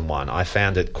season 1. I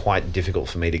found it quite difficult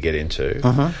for me to get into.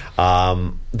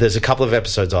 There's a couple of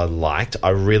episodes I liked. I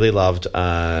really loved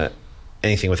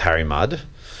anything with Harry Mudd.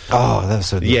 Oh, that was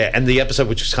so good. Yeah, and the episode,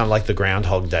 which was kind of like the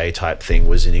Groundhog Day type thing,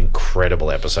 was an incredible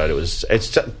episode.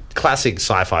 It's a classic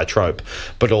sci-fi trope,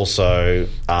 but also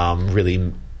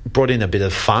really brought in a bit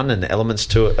of fun and elements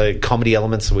to it, comedy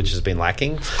elements, which has been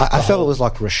lacking. I felt it was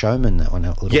like Rashomon, that one, a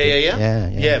little bit.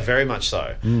 Yeah, very much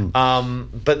so.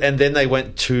 But then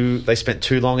they spent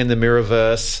too long in the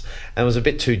Mirrorverse, and it was a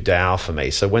bit too dour for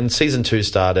me. So when season 2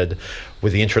 started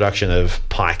with the introduction of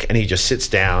Pike, and he just sits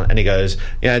down and he goes,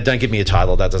 don't give me a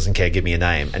title, that doesn't care, give me a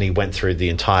name. And he went through the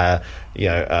entire,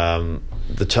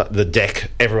 the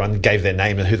deck, everyone gave their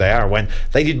name and who they are. And when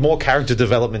they did more character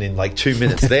development in like 2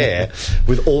 minutes there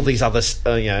with all these other,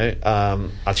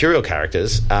 arterial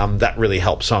characters, that really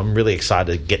helped. So I'm really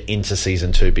excited to get into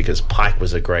season 2 because Pike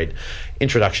was a great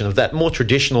introduction of that more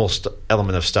traditional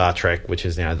element of Star Trek, which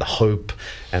is the hope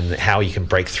and how you can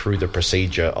break through the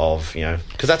procedure of,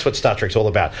 because that's what Star Trek's all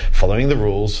about, following the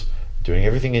rules, doing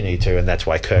everything you need to, and that's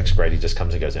why Kirk's great. He just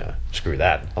comes and goes, screw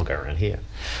that, I'll go around here.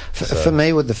 For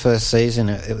me, with the first season,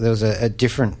 there was a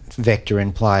different vector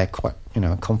in play, quite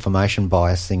a confirmation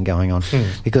bias thing going on,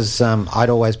 because I'd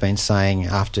always been saying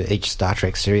after each Star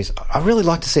Trek series, I'd really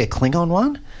like to see a Klingon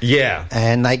one. Yeah.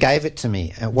 And they gave it to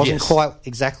me. It wasn't quite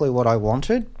exactly what I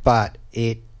wanted, but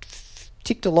it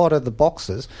ticked a lot of the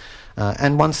boxes.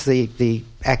 And once the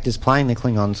actors playing the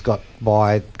Klingons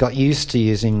got used to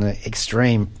using the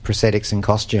extreme prosthetics and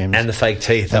costumes. And the fake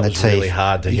teeth. That was really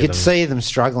hard to You get could see them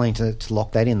struggling to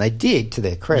lock that in. They did, to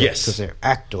their credit, because they're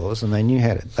actors and they knew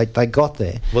how to... They got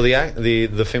there. Well,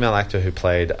 the female actor who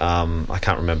played... I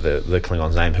can't remember the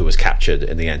Klingon's name, who was captured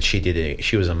in the end.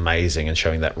 She was amazing in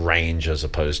showing that range as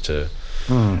opposed to...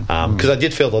 Because I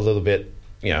did feel a little bit...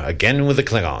 again with the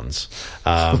Klingons.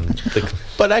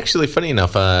 But actually, funny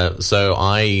enough,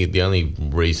 the only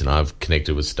reason I've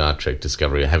connected with Star Trek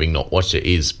Discovery, having not watched it,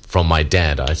 is from my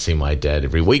dad. I see my dad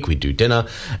every week. We do dinner,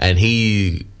 and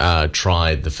he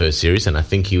tried the first series, and I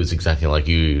think he was exactly like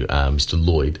you, Mr.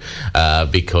 Lloyd,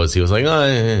 because he was like,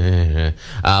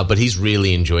 but he's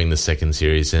really enjoying the second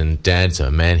series, and Dad's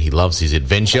a man, he loves his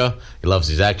adventure, he loves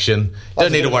his action.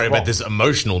 Don't need to worry about this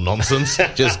emotional nonsense.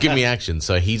 Just give me action.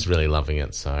 So he's really loving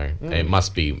it. So it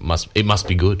must be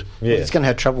good. Yeah. He's going to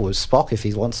have trouble with Spock if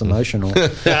he wants emotional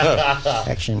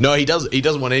action. No, he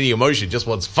doesn't want any emotion. Just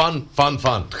wants fun.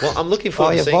 Well, I'm looking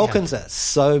forward to seeing Vulcans are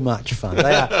so much fun.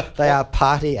 They are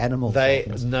party animals. They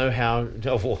Vulcans. know how.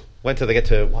 When till they get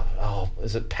to?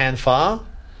 Is it Pan Far?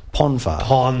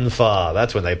 Ponfar.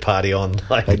 That's when they party on.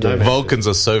 Like, They do. Vulcans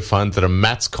are so fun that a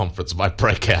Matt's conference might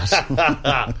break out.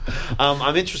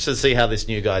 I'm interested to see how this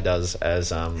new guy does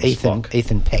as Spock.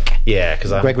 Ethan Peck. Yeah,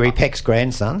 because Gregory Peck's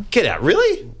grandson. Get out,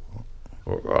 really?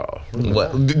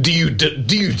 Well, do you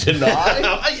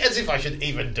deny? As if I should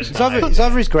even deny. It's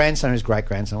either his grandson or his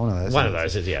great-grandson, one of those. One of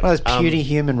those is, yeah. One of those puny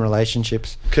human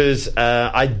relationships. Because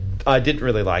I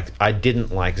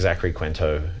didn't like Zachary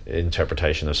Quinto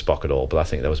interpretation of Spock at all, but I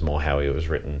think that was more how he was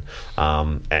written.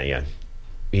 And yeah,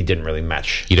 he didn't really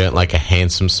match. You don't like a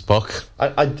handsome Spock?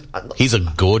 He's a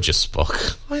gorgeous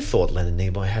Spock. I thought Leonard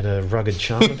Nimoy had a rugged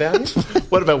charm about him.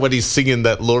 What about when he's singing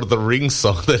that Lord of the Rings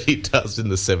song that he does in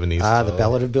the 70s? The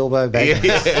Ballad of Bilbo Baggins.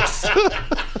 Yes.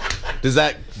 Does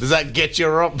that get you,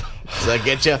 Rob? Does that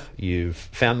get you? You've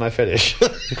found my fetish.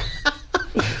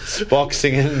 Spock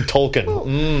singing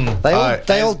Tolkien.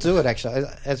 They all do it, actually,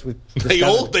 as we've They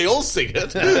all sing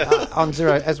it. on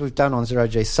Zero, as we've done on Zero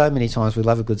G so many times. We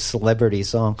love a good celebrity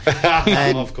song,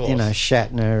 and Of course.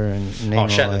 Shatner and Nimoy.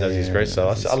 Shatner does his great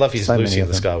stuff. I love his so Lucy many in of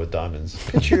the them. Sky with Diamonds.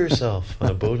 Picture yourself on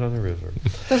a boat on a river.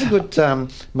 There's a good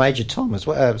Major Tom as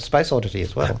well, Space Oddity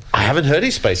as well. I haven't heard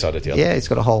his Space Oddity. Yeah, he's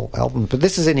got a whole album, but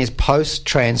this is in his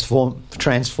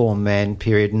post-transform man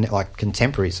period, like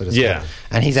contemporary sort of Yeah. stuff.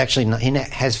 And he's actually he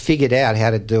has figured out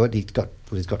how to do it. He's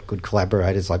got good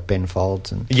collaborators like Ben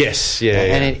Folds and Yes, yeah.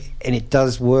 and it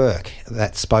does work,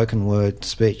 that spoken word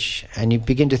speech. And you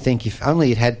begin to think if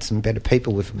only it had some better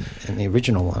people with him in the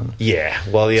original one. Yeah,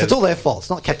 well, yeah. So it's all their fault. It's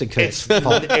not Captain Kirk's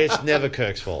fault. It's never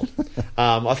Kirk's fault.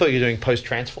 I thought you were doing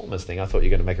post-Transformers thing. I thought you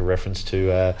were going to make a reference to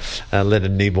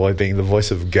Leonard Nimoy being the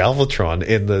voice of Galvatron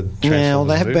in the Transformers Yeah, well,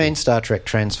 there have movie. been Star Trek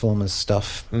Transformers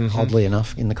stuff, oddly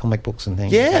enough, in the comic books and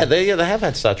things. Yeah, they have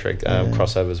had Star Trek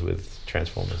crossovers with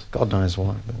Transformers. God knows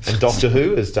why. And Doctor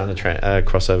Who has done a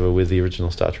crossover with the original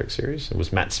Star Trek series. It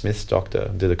was Matt Smith's Doctor,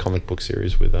 did a comic book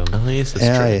series with Oh, yes, that's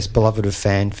Yeah, true. yes, beloved of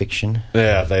fan fiction.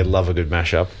 Yeah, they love a good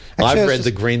mashup. Actually, I I've was read just-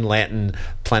 the Green Lantern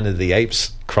Planet of the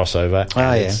Apes crossover. Oh,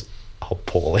 and yeah. it's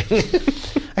appalling.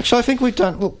 Actually, I think we've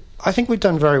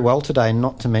done very well today.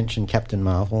 Not to mention Captain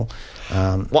Marvel.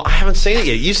 Well, I haven't seen it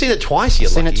yet. You've seen it twice. You're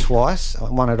Seen lucky. it twice.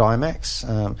 One at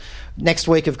IMAX. Next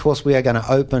week, of course, we are going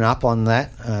to open up on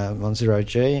that on Zero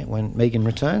G when Megan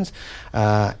returns.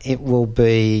 It will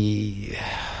be.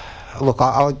 Look,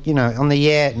 on the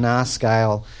yeah-nah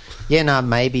scale, yeah-nah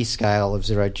maybe scale of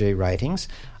Zero G ratings,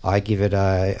 I give it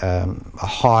a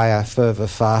higher, further,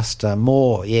 faster,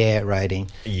 more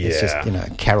rating. It's Yeah.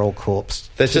 just Carol Corpse.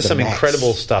 There's to just the some max.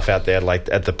 incredible stuff out there, like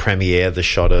at the premiere, the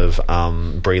shot of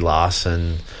Brie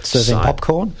Larson Serving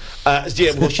popcorn.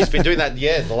 Yeah, well, she's been doing that,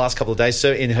 the last couple of days.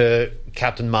 So in her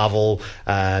Captain Marvel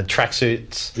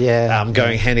tracksuits,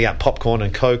 handing out popcorn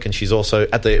and Coke, and she's also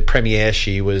at the premiere.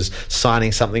 She was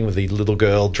signing something with the little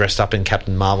girl dressed up in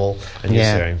Captain Marvel,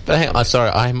 and But hang on, sorry,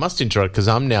 I must interrupt because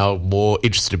I'm now more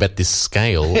interested about this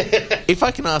scale. If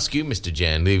I can ask you, Mr.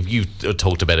 Jan, if you've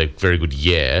talked about a very good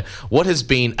year, what has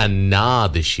been a nah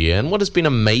this year, and what has been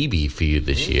a maybe for you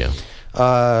this year?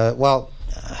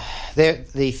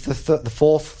 The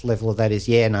fourth level of that is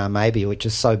maybe, which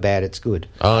is so bad it's good.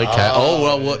 Oh,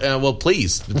 okay. Well,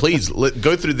 please,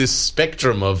 go through this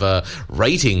spectrum of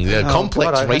rating,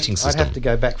 complex rating system. I'd have to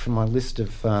go back from my list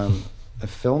of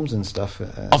films and stuff.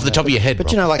 Off the top of your head,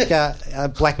 but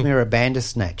Rob. Black Mirror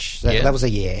Bandersnatch. That was a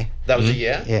yeah. That was a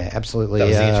yeah? Yeah, absolutely. That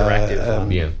was the interactive one.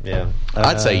 Yeah.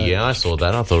 I'd say yeah, I saw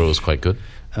that. I thought it was quite good.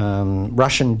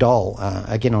 Russian Doll,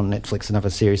 again on Netflix, another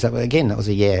series. That was a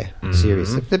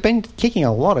series. They've been kicking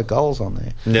a lot of goals on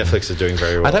there. Netflix is doing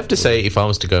very well. I'd have to say, if I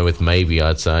was to go with maybe,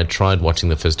 I'd say I tried watching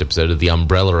the first episode of The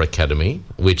Umbrella Academy,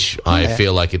 which I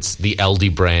feel like it's the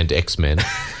Aldi brand X-Men.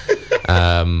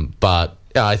 But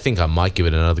I think I might give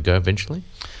it another go eventually.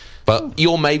 But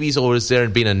your maybes, or has there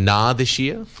been a nah this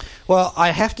year? Well,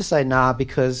 I have to say nah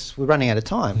because we're running out of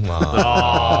time.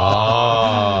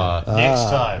 Next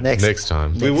time. Next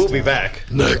time. We will be back.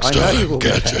 Next time,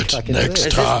 Gadget. Is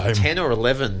this 10 or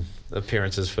 11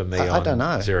 appearances for me I on don't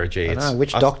know. Zero G? I don't know.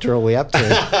 Which doctor are we up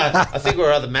to? I think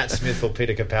we're either Matt Smith or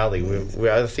Peter Capaldi.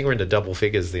 I think we're into double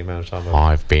figures the amount of time.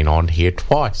 I've been on here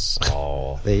twice.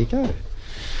 Oh, there you go.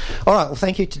 All right, well,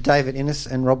 thank you to David Innes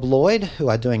and Rob Lloyd, who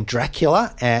are doing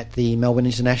Dracula at the Melbourne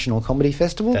International Comedy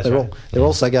Festival. They're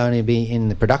also going to be in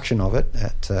the production of it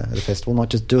at the festival, not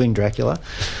just doing Dracula,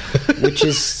 which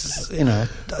is,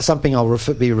 something I'll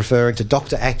be referring to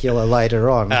Dr. Acula later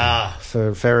on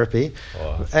for therapy.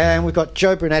 And we've got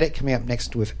Joe Brunatic coming up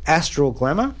next with Astral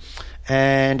Glamour.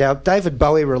 And our David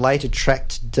Bowie-related track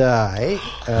today,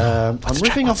 I'm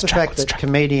riffing off the fact that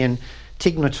comedian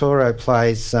Tig Notaro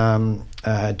plays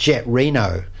Jet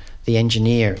Reno the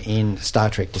engineer in Star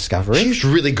Trek Discovery. She's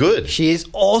really good. She is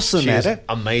awesome at it.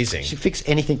 Amazing. She fixed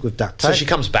anything with duct tape. So she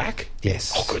comes back?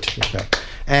 Yes. Oh, good.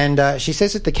 And she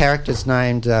says that the character's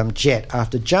named Jet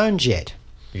after Joan Jett.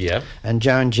 Yeah. And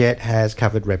Joan Jett has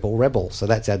covered Rebel. So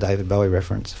that's our David Bowie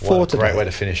reference for today. Great way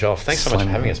to finish off. Thanks so much for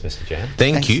having us, Mr. Jan.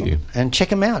 Thank you. And check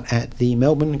them out at the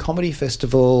Melbourne Comedy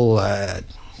Festival,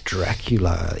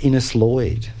 Dracula, Innes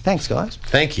Lloyd. Thanks, guys.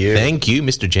 Thank you. Thank you,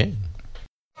 Mr. Jan.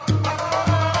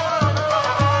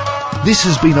 This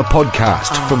has been a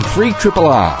podcast from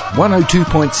 3RRR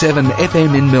 102.7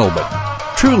 FM in Melbourne.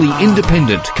 Truly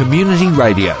independent community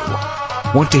radio.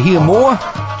 Want to hear more?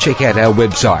 Check out our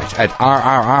website at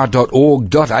rrr.org.au.